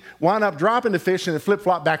right. He wound up dropping the fish and it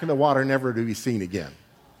flip-flopped back in the water, never to be seen again.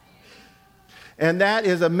 And that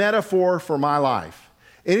is a metaphor for my life.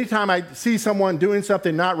 Anytime I see someone doing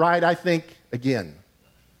something not right, I think, again,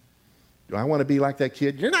 do I want to be like that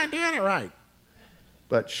kid? You're not doing it right.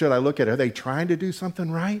 But should I look at it? Are they trying to do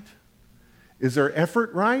something right? Is their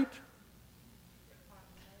effort right?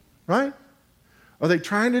 Right? Are they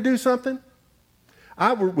trying to do something?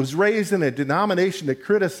 I was raised in a denomination that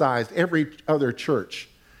criticized every other church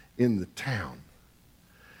in the town.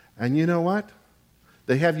 And you know what?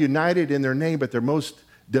 They have united in their name, but they're most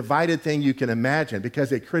divided thing you can imagine because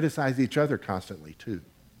they criticize each other constantly too.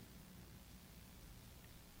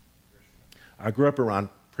 I grew up around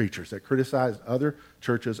preachers that criticized other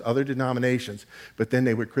churches, other denominations, but then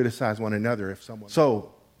they would criticize one another if someone...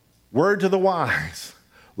 So, word to the wise,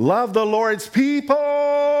 love the Lord's people.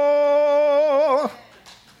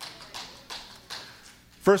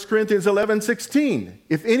 1 Corinthians 11:16.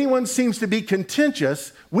 If anyone seems to be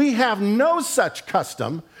contentious, we have no such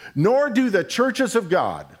custom, nor do the churches of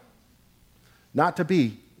God. Not to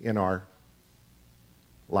be in our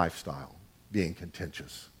lifestyle, being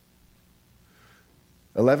contentious.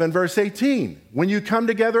 11 verse 18. When you come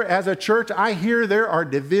together as a church, I hear there are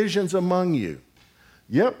divisions among you.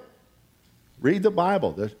 Yep. Read the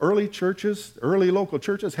Bible. The early churches, early local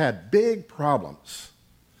churches had big problems.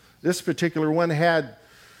 This particular one had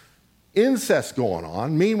incest going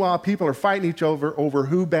on. Meanwhile, people are fighting each other over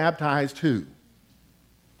who baptized who.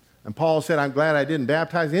 And Paul said, I'm glad I didn't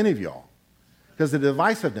baptize any of y'all because of the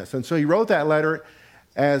divisiveness. And so he wrote that letter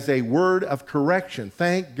as a word of correction.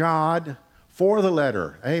 Thank God for the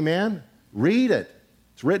letter. Amen. Read it.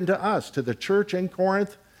 It's written to us, to the church in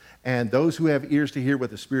Corinth, and those who have ears to hear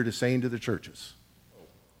what the Spirit is saying to the churches.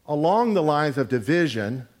 Along the lines of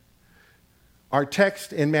division, our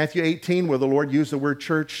text in Matthew 18, where the Lord used the word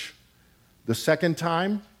church the second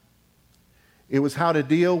time, it was how to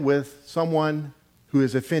deal with someone who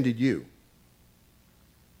has offended you.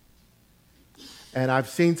 And I've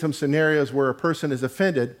seen some scenarios where a person is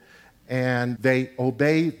offended and they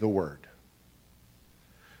obey the word.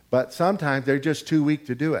 But sometimes they're just too weak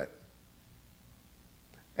to do it.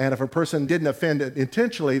 And if a person didn't offend it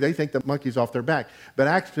intentionally, they think the monkey's off their back. But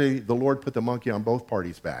actually, the Lord put the monkey on both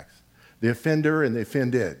parties' backs, the offender and the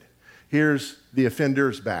offended. Here's the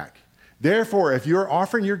offender's back. Therefore, if you're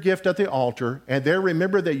offering your gift at the altar and there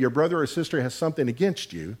remember that your brother or sister has something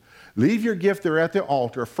against you, leave your gift there at the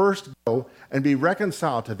altar. First go and be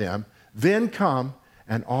reconciled to them. Then come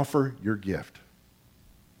and offer your gift.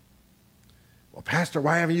 Well, Pastor,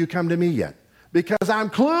 why haven't you come to me yet? Because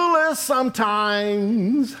I'm clueless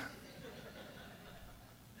sometimes.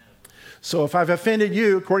 So if I've offended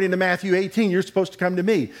you, according to Matthew 18, you're supposed to come to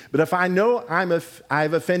me. But if I know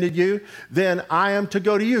I've offended you, then I am to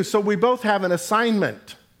go to you. So we both have an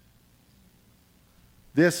assignment.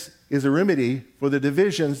 This is a remedy for the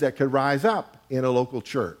divisions that could rise up in a local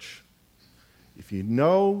church. If you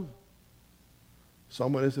know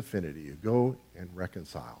someone has offended you, go and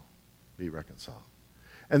reconcile. Be reconciled.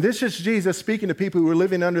 And this is Jesus speaking to people who are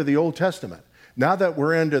living under the Old Testament. Now that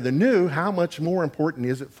we're under the New, how much more important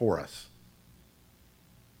is it for us?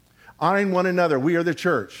 Honoring one another, we are the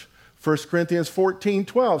church. 1 Corinthians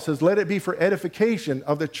 14:12 says, let it be for edification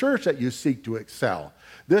of the church that you seek to excel.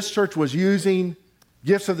 This church was using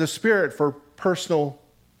gifts of the Spirit for personal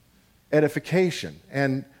edification,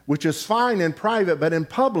 and which is fine in private, but in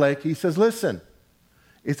public, he says, listen,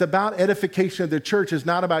 it's about edification of the church. It's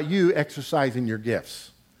not about you exercising your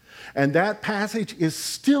gifts. And that passage is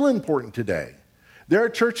still important today. There are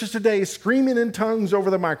churches today screaming in tongues over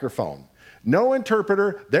the microphone. No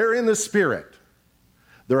interpreter, they're in the Spirit.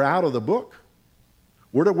 They're out of the book.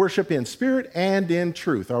 We're to worship in spirit and in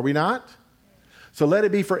truth, are we not? So let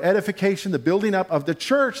it be for edification, the building up of the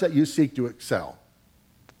church that you seek to excel.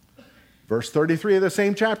 Verse 33 of the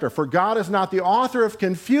same chapter, for God is not the author of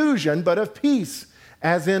confusion, but of peace,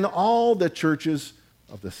 as in all the churches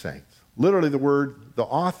of the saints. Literally, the word, the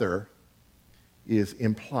author, is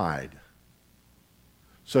implied.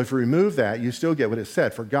 So if you remove that, you still get what it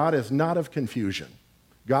said. For God is not of confusion.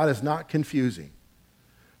 God is not confusing,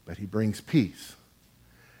 but he brings peace.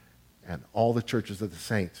 And all the churches of the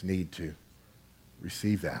saints need to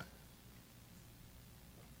receive that.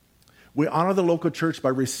 We honor the local church by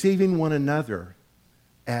receiving one another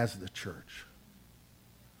as the church.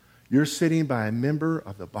 You're sitting by a member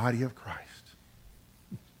of the body of Christ.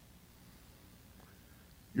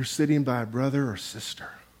 You're sitting by a brother or sister.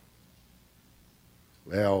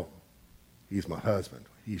 Well, he's my husband.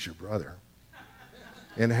 He's your brother.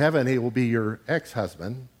 In heaven, he will be your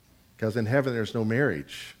ex-husband, because in heaven there's no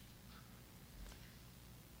marriage.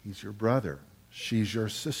 He's your brother. She's your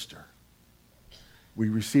sister. We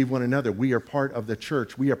receive one another. We are part of the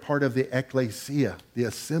church. We are part of the ecclesia, the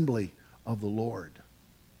assembly of the Lord.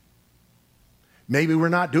 Maybe we're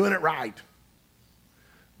not doing it right,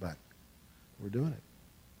 but we're doing it.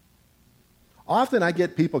 Often I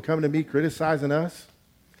get people coming to me criticizing us.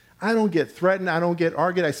 I don't get threatened. I don't get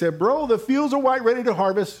argued. I say, bro, the fields are white, ready to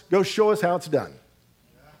harvest. Go show us how it's done.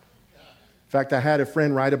 In fact, I had a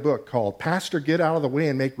friend write a book called Pastor, Get Out of the Way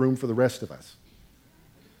and Make Room for the Rest of Us.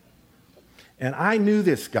 And I knew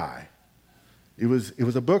this guy. It was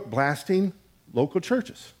a book blasting local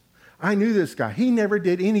churches. I knew this guy. He never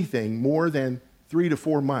did anything more than 3 to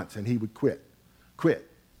 4 months, and he would quit.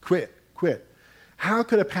 How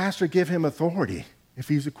could a pastor give him authority if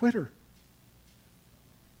he's a quitter?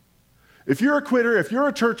 If you're a quitter, if you're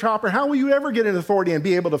a church hopper, how will you ever get an authority and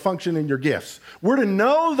be able to function in your gifts? We're to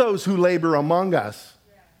know those who labor among us,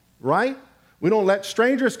 right? We don't let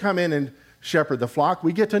strangers come in and shepherd the flock.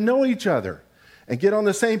 We get to know each other and get on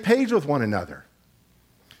the same page with one another.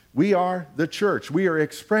 We are the church. We are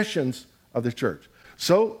expressions of the church.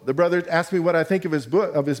 So the brother asked me what I think of his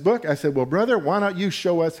book. I said, well, brother, why don't you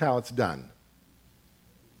show us how it's done?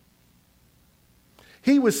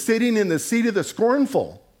 He was sitting in the seat of the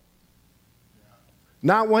scornful,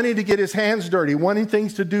 not wanting to get his hands dirty, wanting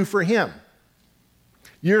things to do for him.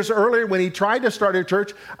 Years earlier, when he tried to start a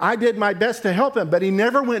church, I did my best to help him, but he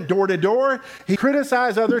never went door to door. He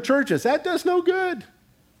criticized other churches. That does no good.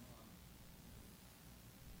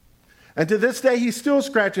 And to this day, he's still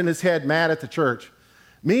scratching his head mad at the church.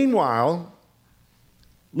 Meanwhile,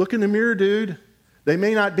 look in the mirror, dude. They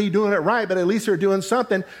may not be doing it right, but at least they're doing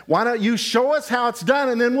something. Why don't you show us how it's done,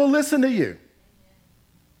 and then we'll listen to you.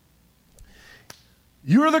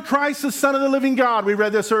 You are the Christ, the Son of the living God. We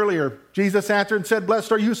read this earlier. Jesus answered and said,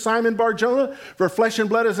 blessed are you, Simon Bar-Jonah, for flesh and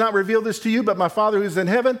blood has not revealed this to you, but my Father who is in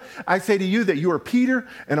heaven. I say to you that you are Peter,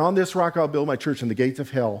 and on this rock I'll build my church, and the gates of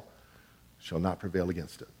hell shall not prevail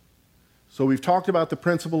against it. So we've talked about the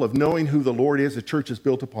principle of knowing who the Lord is. The church is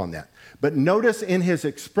built upon that. But notice in his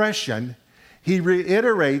expression, he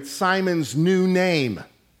reiterates Simon's new name,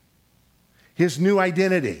 his new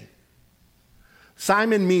identity.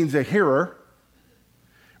 Simon means a hearer,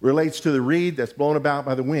 relates to the reed that's blown about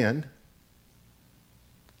by the wind.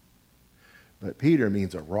 But Peter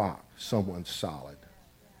means a rock, someone solid.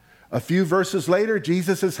 A few verses later,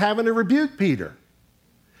 Jesus is having to rebuke Peter,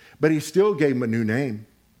 but he still gave him a new name.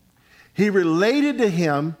 He related to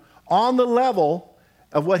him on the level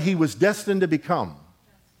of what he was destined to become.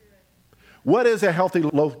 What is a healthy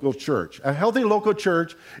local church? A healthy local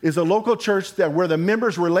church is a local church where the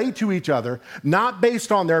members relate to each other, not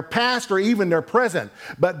based on their past or even their present,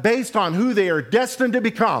 but based on who they are destined to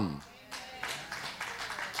become.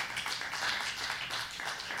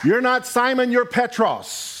 You're not Simon, you're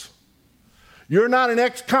Petros. You're not an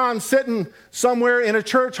ex-con sitting somewhere in a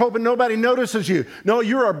church hoping nobody notices you. No,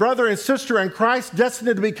 you're a brother and sister in Christ,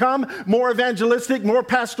 destined to become more evangelistic, more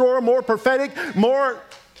pastoral, more prophetic, more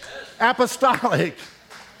apostolic.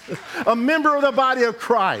 A member of the body of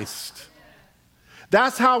Christ.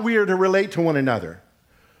 That's how we are to relate to one another.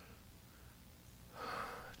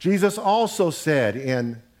 Jesus also said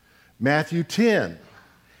in Matthew 10,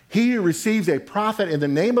 he who receives a prophet in the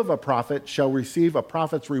name of a prophet shall receive a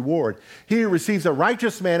prophet's reward. He who receives a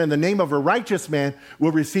righteous man in the name of a righteous man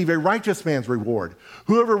will receive a righteous man's reward.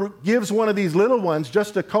 Whoever gives one of these little ones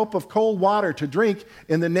just a cup of cold water to drink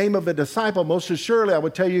in the name of a disciple, most assuredly I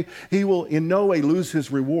would tell you, he will in no way lose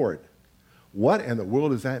his reward. What in the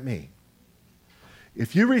world does that mean?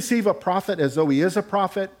 If you receive a prophet as though he is a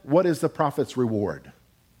prophet, what is the prophet's reward?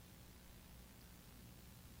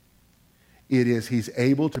 It is he's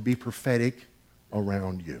able to be prophetic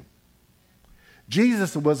around you.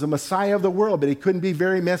 Jesus was the Messiah of the world, but he couldn't be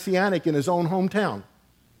very messianic in his own hometown.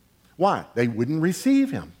 Why? They wouldn't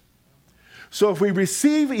receive him. So if we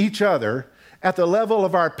receive each other at the level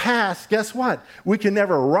of our past, guess what? We can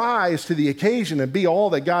never rise to the occasion and be all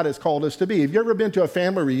that God has called us to be. Have you ever been to a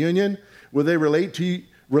family reunion where they relate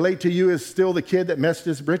to you as still the kid that messed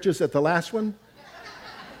his britches at the last one?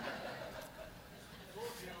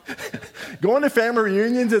 Going to family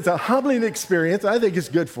reunions is a humbling experience. I think it's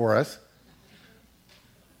good for us.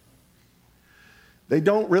 They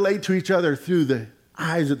don't relate to each other through the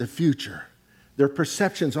eyes of the future. Their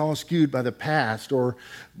perceptions all skewed by the past or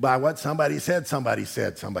by what somebody said.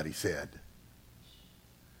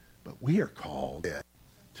 But we are called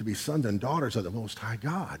to be sons and daughters of the Most High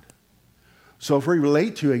God. So if we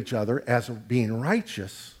relate to each other as being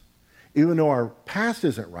righteous, even though our past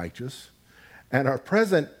isn't righteous and our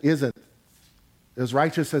present isn't as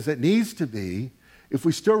righteous as it needs to be, if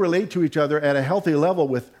we still relate to each other at a healthy level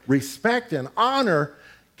with respect and honor,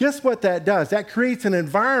 guess what that does? That creates an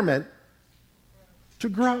environment to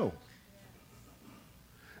grow.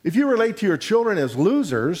 If you relate to your children as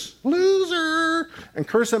losers, and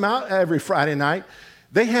curse them out every Friday night,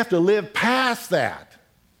 they have to live past that.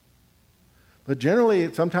 But generally,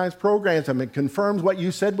 it sometimes programs them and confirms what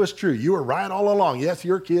you said was true. You were right all along. Yes,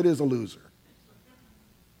 your kid is a loser.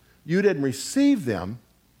 You didn't receive them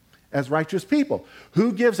as righteous people.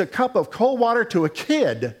 Who gives a cup of cold water to a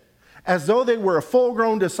kid as though they were a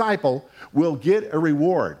full-grown disciple will get a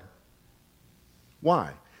reward.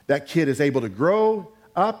 Why? That kid is able to grow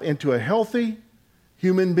up into a healthy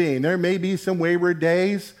human being. There may be some wayward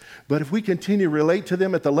days, but if we continue to relate to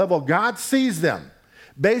them at the level God sees them,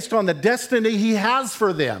 based on the destiny he has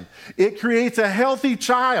for them, it creates a healthy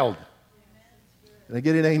child. Can I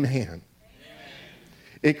get an amen? Amen.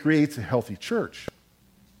 It creates a healthy church.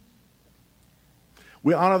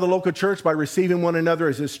 We honor the local church by receiving one another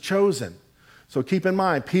as his chosen. So keep in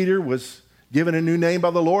mind, Peter was given a new name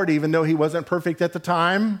by the Lord, even though he wasn't perfect at the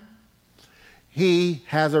time. He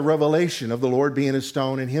has a revelation of the Lord being a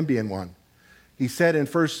stone and him being one. He said in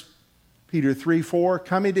 1 Peter 3:4,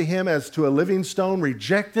 coming to him as to a living stone,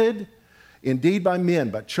 rejected indeed by men,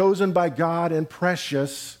 but chosen by God and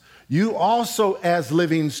precious, you also as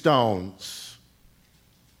living stones.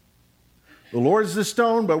 The Lord is the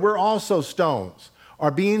stone, but we're also stones,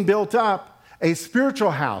 are being built up a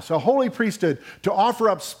spiritual house, a holy priesthood, to offer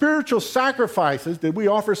up spiritual sacrifices. Did we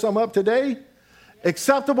offer some up today?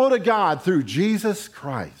 Acceptable to God through Jesus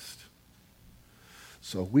Christ.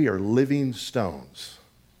 So we are living stones.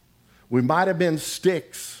 We might have been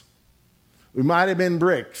sticks. We might have been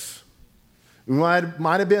bricks. We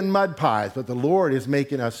might have been mud pies, but the Lord is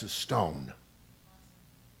making us a stone.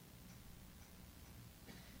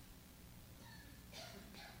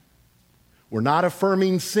 We're not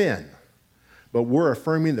affirming sin, but we're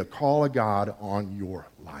affirming the call of God on your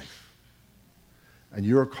life. And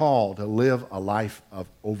you're called to live a life of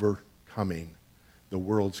overcoming the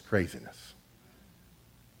world's craziness.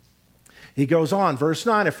 He goes on, verse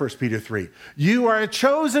 9 of 1 Peter 3. You are a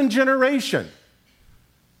chosen generation,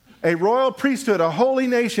 a royal priesthood, a holy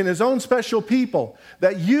nation, his own special people,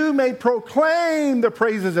 that you may proclaim the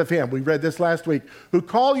praises of him. We read this last week. Who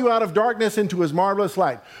called you out of darkness into his marvelous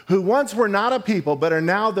light, who once were not a people, but are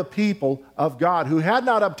now the people of God, who had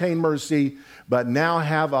not obtained mercy, but now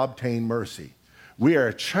have obtained mercy. We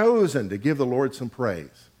are chosen to give the Lord some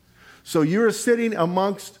praise. So you're sitting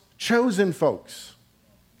amongst chosen folks.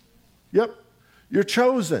 Yep, you're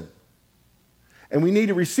chosen. And we need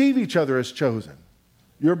to receive each other as chosen.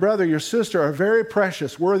 Your brother, your sister are very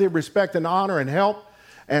precious, worthy of respect and honor and help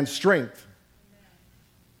and strength.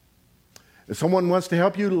 If someone wants to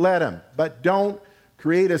help you, let them. But don't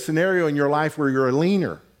create a scenario in your life where you're a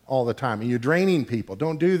leaner all the time and you're draining people.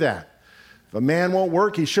 Don't do that. If a man won't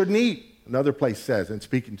work, he shouldn't eat. Another place says, and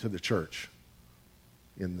speaking to the church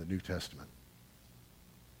in the New Testament.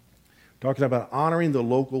 Talking about honoring the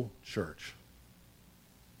local church.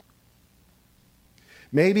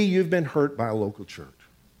 Maybe you've been hurt by a local church.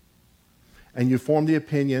 And you formed the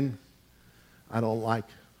opinion, I don't like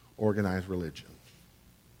organized religion.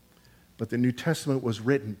 But the New Testament was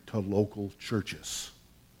written to local churches.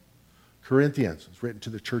 Corinthians was written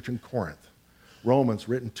to the church in Corinth. Romans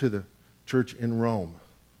written to the church in Rome.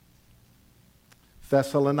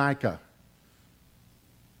 Thessalonica,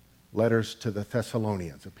 letters to the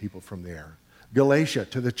Thessalonians, the people from there. Galatia,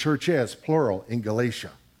 to the churches, plural, in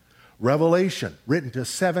Galatia. Revelation, written to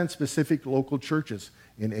 7 specific local churches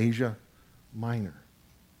in Asia Minor.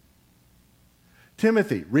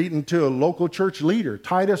 Timothy, written to a local church leader.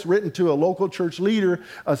 Titus, written to a local church leader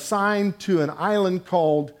assigned to an island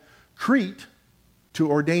called Crete to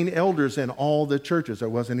ordain elders in all the churches. There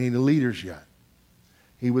wasn't any leaders yet.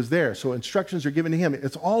 He was there. So instructions are given to him.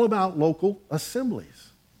 It's all about local assemblies.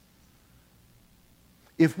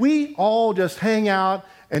 If we all just hang out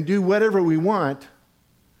and do whatever we want,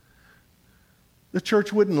 the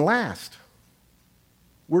church wouldn't last.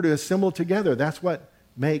 We're to assemble together. That's what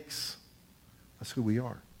makes us who we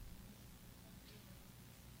are.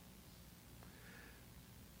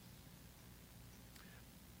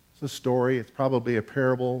 It's a story. It's probably a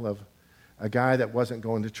parable of a guy that wasn't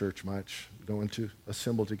going to church much, going to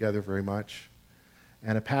assemble together very much.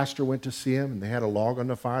 And a pastor went to see him, and they had a log on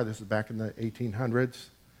the fire. This is back in the 1800s.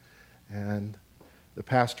 And the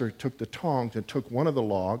pastor took the tongs and took one of the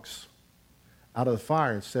logs out of the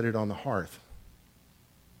fire and set it on the hearth.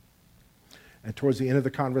 And towards the end of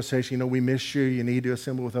the conversation, we miss you. You need to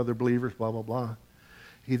assemble with other believers, blah, blah, blah.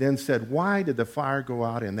 He then said, why did the fire go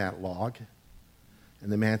out in that log?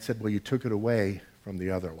 And the man said, well, you took it away from the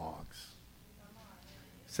other logs.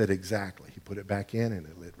 He said, exactly. He put it back in, and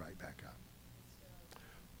it lit right back up.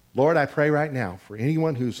 Lord, I pray right now for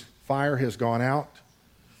anyone whose fire has gone out.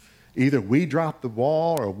 Either we dropped the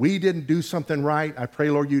ball or we didn't do something right. I pray,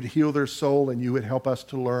 Lord, you'd heal their soul and you would help us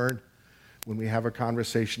to learn when we have a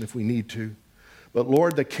conversation if we need to. But,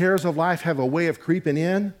 Lord, the cares of life have a way of creeping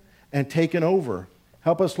in and taking over.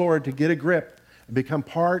 Help us, Lord, to get a grip and become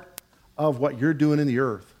part of what you're doing in the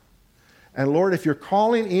earth. And, Lord, if you're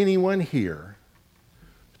calling anyone here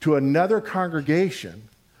to another congregation,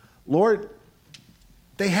 Lord,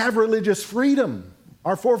 they have religious freedom.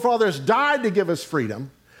 Our forefathers died to give us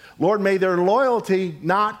freedom. Lord, may their loyalty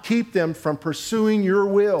not keep them from pursuing your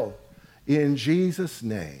will. In Jesus'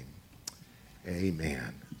 name,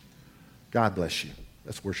 amen. God bless you.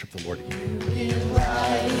 Let's worship the Lord again.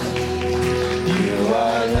 You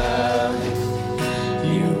are love.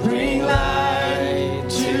 You bring light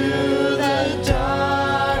to the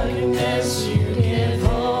darkness. You give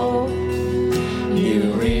hope.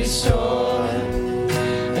 You restore.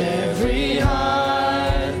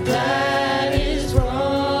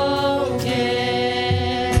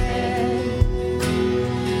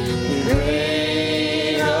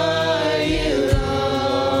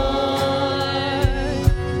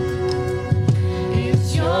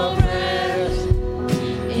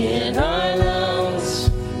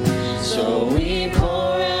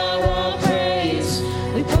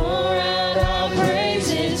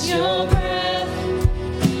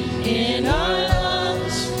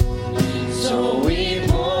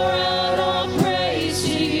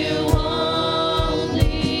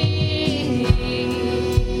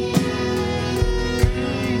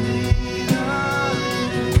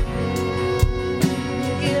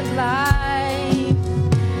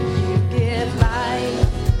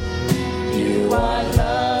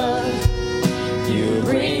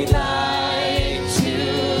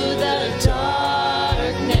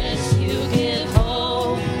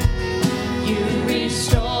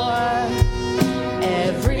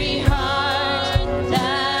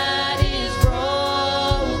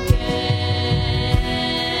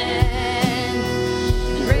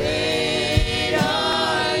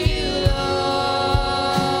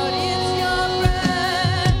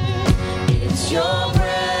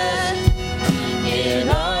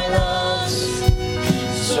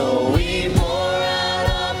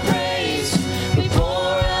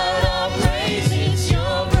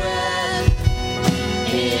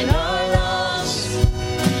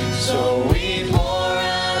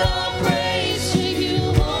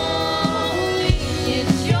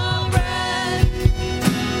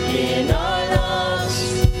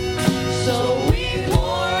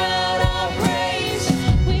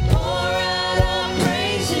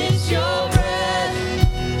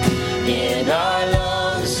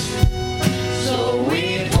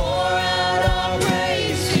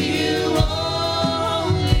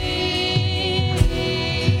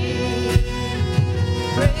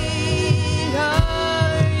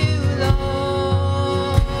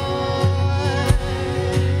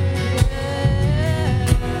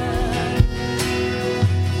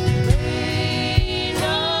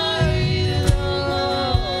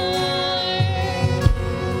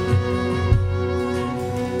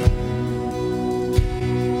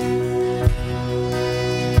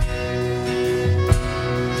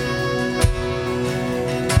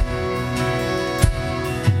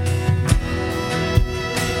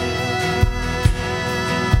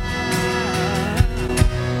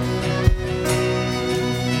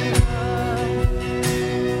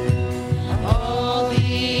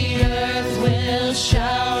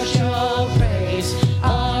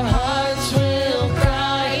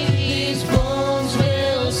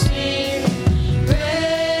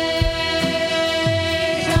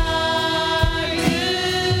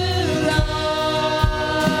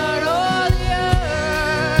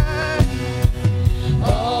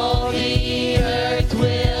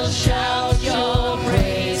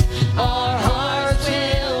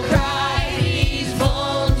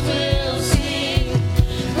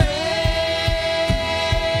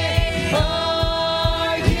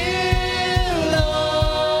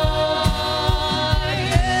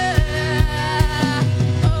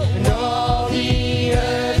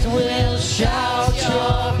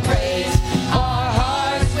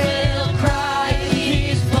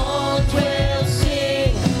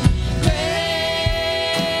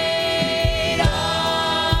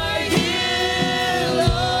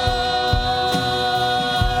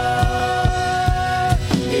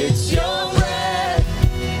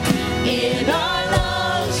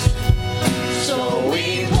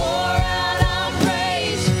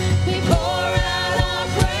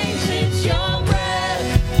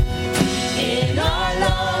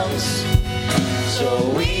 So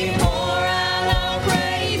we pour out our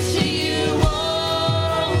praise to you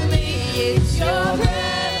only. It's your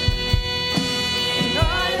breath in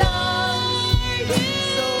our lungs.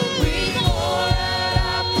 So we pour out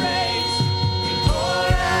our praise. We pour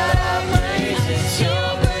out our praise. It's your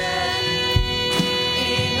breath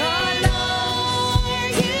in our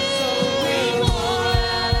lungs. So we pour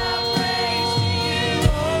out our praise to you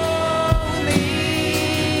only.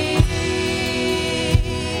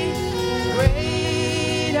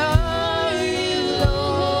 Great are you,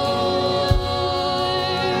 Lord.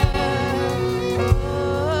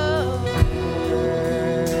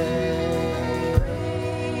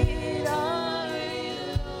 Great are you,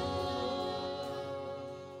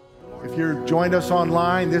 Lord. If you're joined us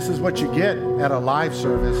online, this is what you get at a live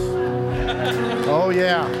service. Oh,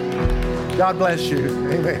 yeah. God bless you.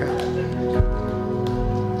 Amen.